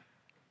future.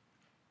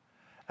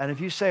 And if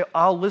you say,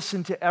 I'll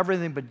listen to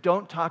everything, but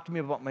don't talk to me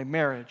about my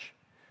marriage,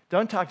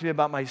 don't talk to me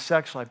about my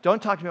sex life,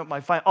 don't talk to me about my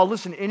finance, I'll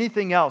listen to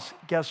anything else,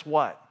 guess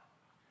what?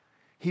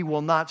 He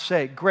will not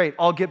say, great,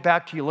 I'll get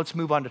back to you, let's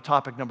move on to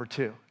topic number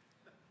 2.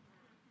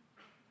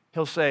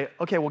 He'll say,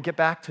 okay, well, get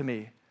back to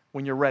me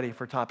when you're ready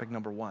for topic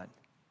number 1.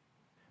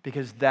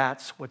 Because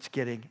that's what's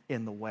getting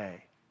in the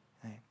way.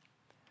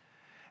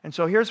 And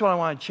so here's what I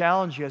want to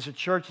challenge you as a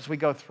church as we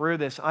go through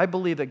this. I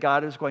believe that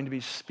God is going to be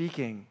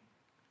speaking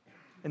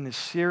in this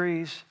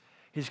series.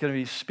 He's going to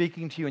be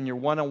speaking to you in your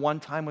one-on-one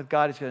time with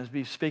God. He's going to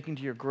be speaking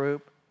to your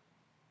group.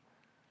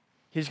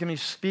 He's going to be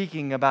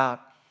speaking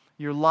about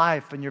your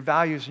life and your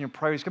values and your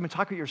priorities. He's going to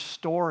talk about your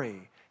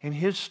story and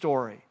his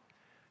story.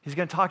 He's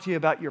going to talk to you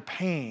about your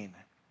pain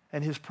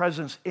and his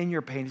presence in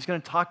your pain. He's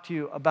going to talk to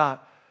you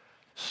about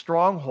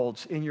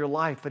strongholds in your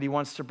life that he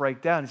wants to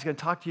break down. He's going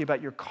to talk to you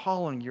about your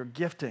calling, your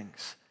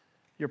giftings,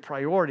 your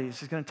priorities.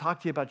 He's going to talk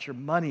to you about your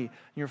money,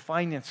 your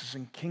finances,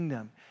 and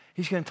kingdom.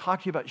 He's going to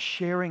talk to you about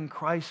sharing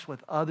Christ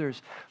with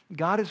others.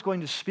 God is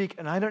going to speak,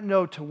 and I don't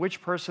know to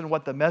which person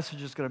what the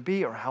message is going to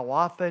be or how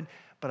often,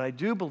 but I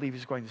do believe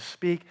he's going to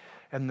speak.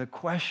 And the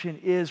question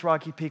is,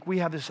 Rocky Peak, we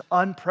have this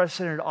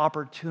unprecedented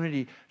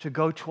opportunity to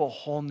go to a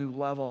whole new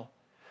level.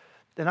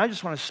 And I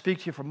just want to speak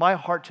to you from my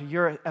heart to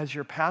your, as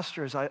your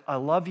pastor, as I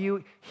love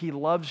you, he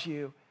loves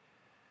you.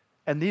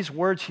 And these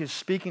words he is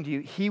speaking to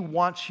you, he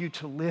wants you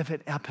to live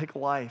an epic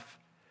life.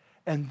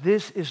 And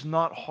this is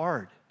not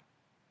hard.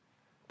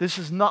 This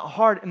is not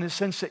hard in the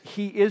sense that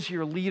he is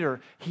your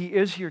leader, he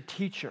is your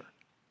teacher.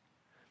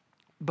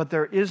 But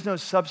there is no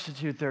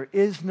substitute, there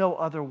is no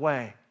other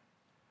way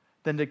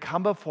than to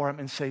come before him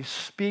and say,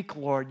 speak,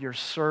 Lord, your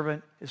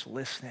servant is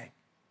listening.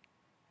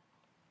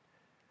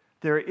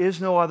 There is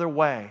no other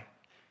way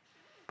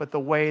but the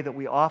way that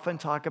we often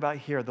talk about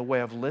here, the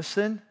way of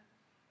listen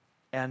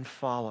and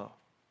follow.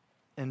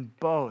 And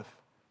both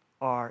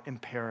are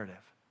imperative.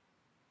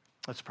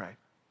 Let's pray.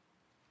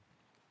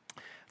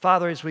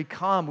 Father, as we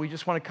come, we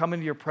just want to come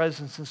into your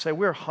presence and say,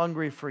 we're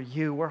hungry for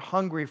you. We're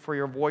hungry for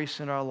your voice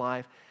in our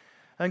life.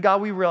 And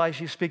God, we realize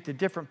you speak to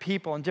different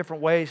people in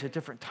different ways, at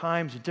different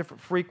times, at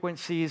different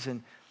frequencies,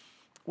 and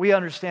we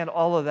understand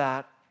all of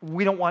that.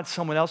 We don't want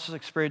someone else's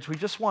experience. We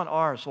just want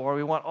ours, Lord.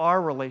 We want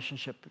our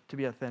relationship to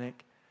be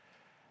authentic.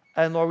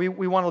 And Lord,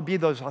 we want to be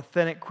those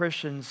authentic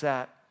Christians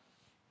that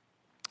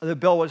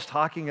Bill was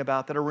talking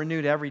about, that are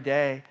renewed every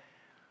day,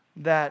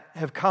 that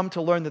have come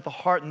to learn that the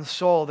heart and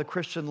soul of the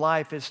Christian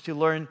life is to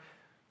learn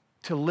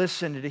to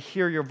listen and to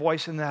hear your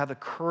voice and to have the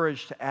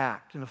courage to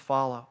act and to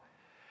follow.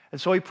 And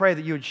so we pray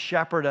that you would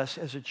shepherd us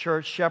as a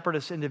church, shepherd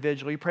us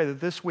individually. We pray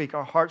that this week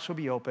our hearts will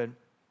be open.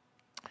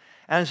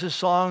 And as the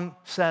song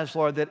says,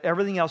 Lord, that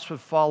everything else would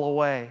fall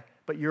away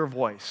but your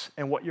voice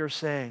and what you're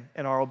saying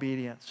and our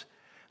obedience.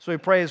 So we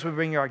pray as we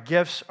bring our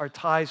gifts, our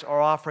tithes, our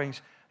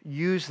offerings,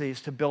 use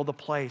these to build a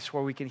place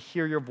where we can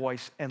hear your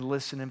voice and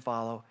listen and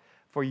follow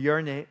for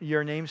your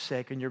name's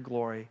sake and your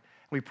glory.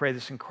 We pray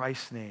this in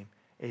Christ's name.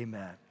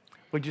 Amen.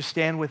 Would you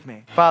stand with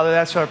me? Father,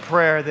 that's our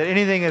prayer, that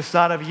anything that's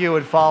not of you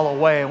would fall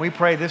away. And we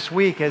pray this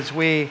week as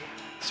we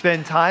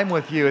spend time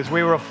with you, as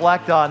we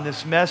reflect on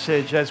this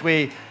message, as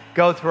we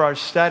go through our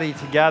study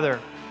together,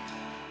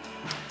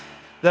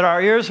 that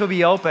our ears will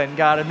be open,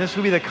 God, and this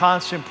will be the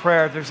constant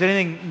prayer. If there's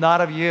anything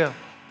not of you,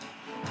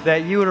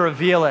 that you would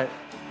reveal it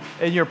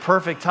in your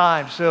perfect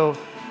time so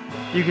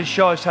you can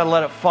show us how to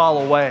let it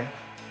fall away,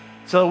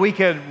 so that we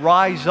can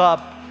rise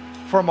up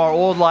from our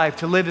old life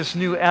to live this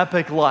new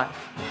epic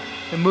life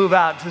and move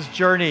out this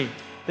journey,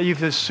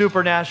 this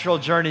supernatural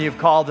journey you've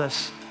called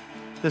us,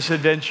 this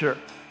adventure.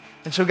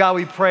 And so God,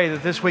 we pray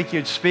that this week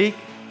you'd speak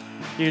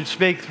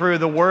through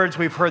the words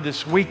we've heard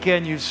this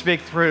weekend, you'd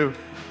speak through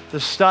the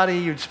study,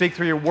 you'd speak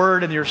through your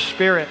word and your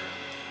spirit.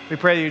 We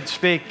pray that you'd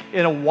speak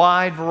in a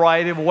wide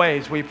variety of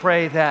ways. We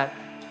pray that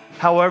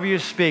however you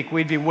speak,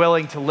 we'd be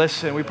willing to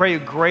listen. We pray you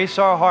grace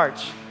our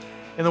hearts.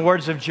 In the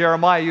words of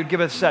Jeremiah, you'd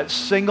give us that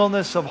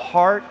singleness of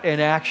heart and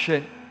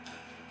action,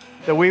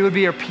 that we would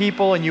be your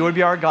people and you would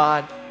be our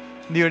God,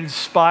 and you would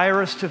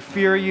inspire us to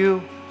fear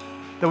you,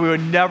 that we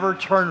would never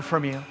turn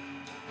from you,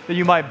 that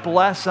you might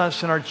bless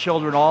us and our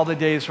children all the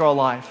days of our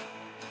life.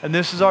 And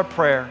this is our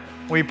prayer.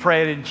 We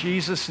pray it in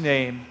Jesus'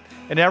 name.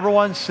 And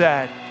everyone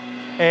said,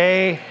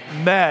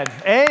 amen.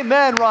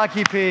 Amen,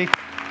 Rocky Peak.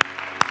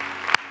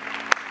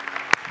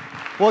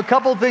 Well, a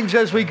couple of things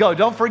as we go.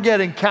 Don't forget,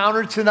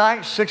 Encounter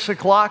tonight, 6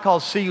 o'clock. I'll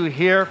see you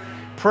here.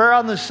 Prayer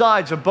on the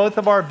sides of both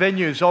of our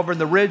venues over in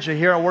the Ridge and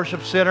here at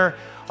Worship Center.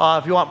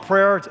 If you want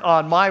prayer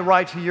on my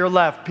right to your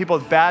left, people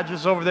with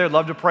badges over there,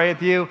 love to pray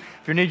with you.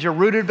 If you need your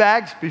rooted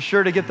bags, be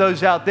sure to get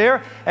those out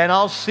there. And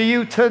I'll see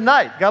you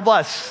tonight. God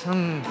bless.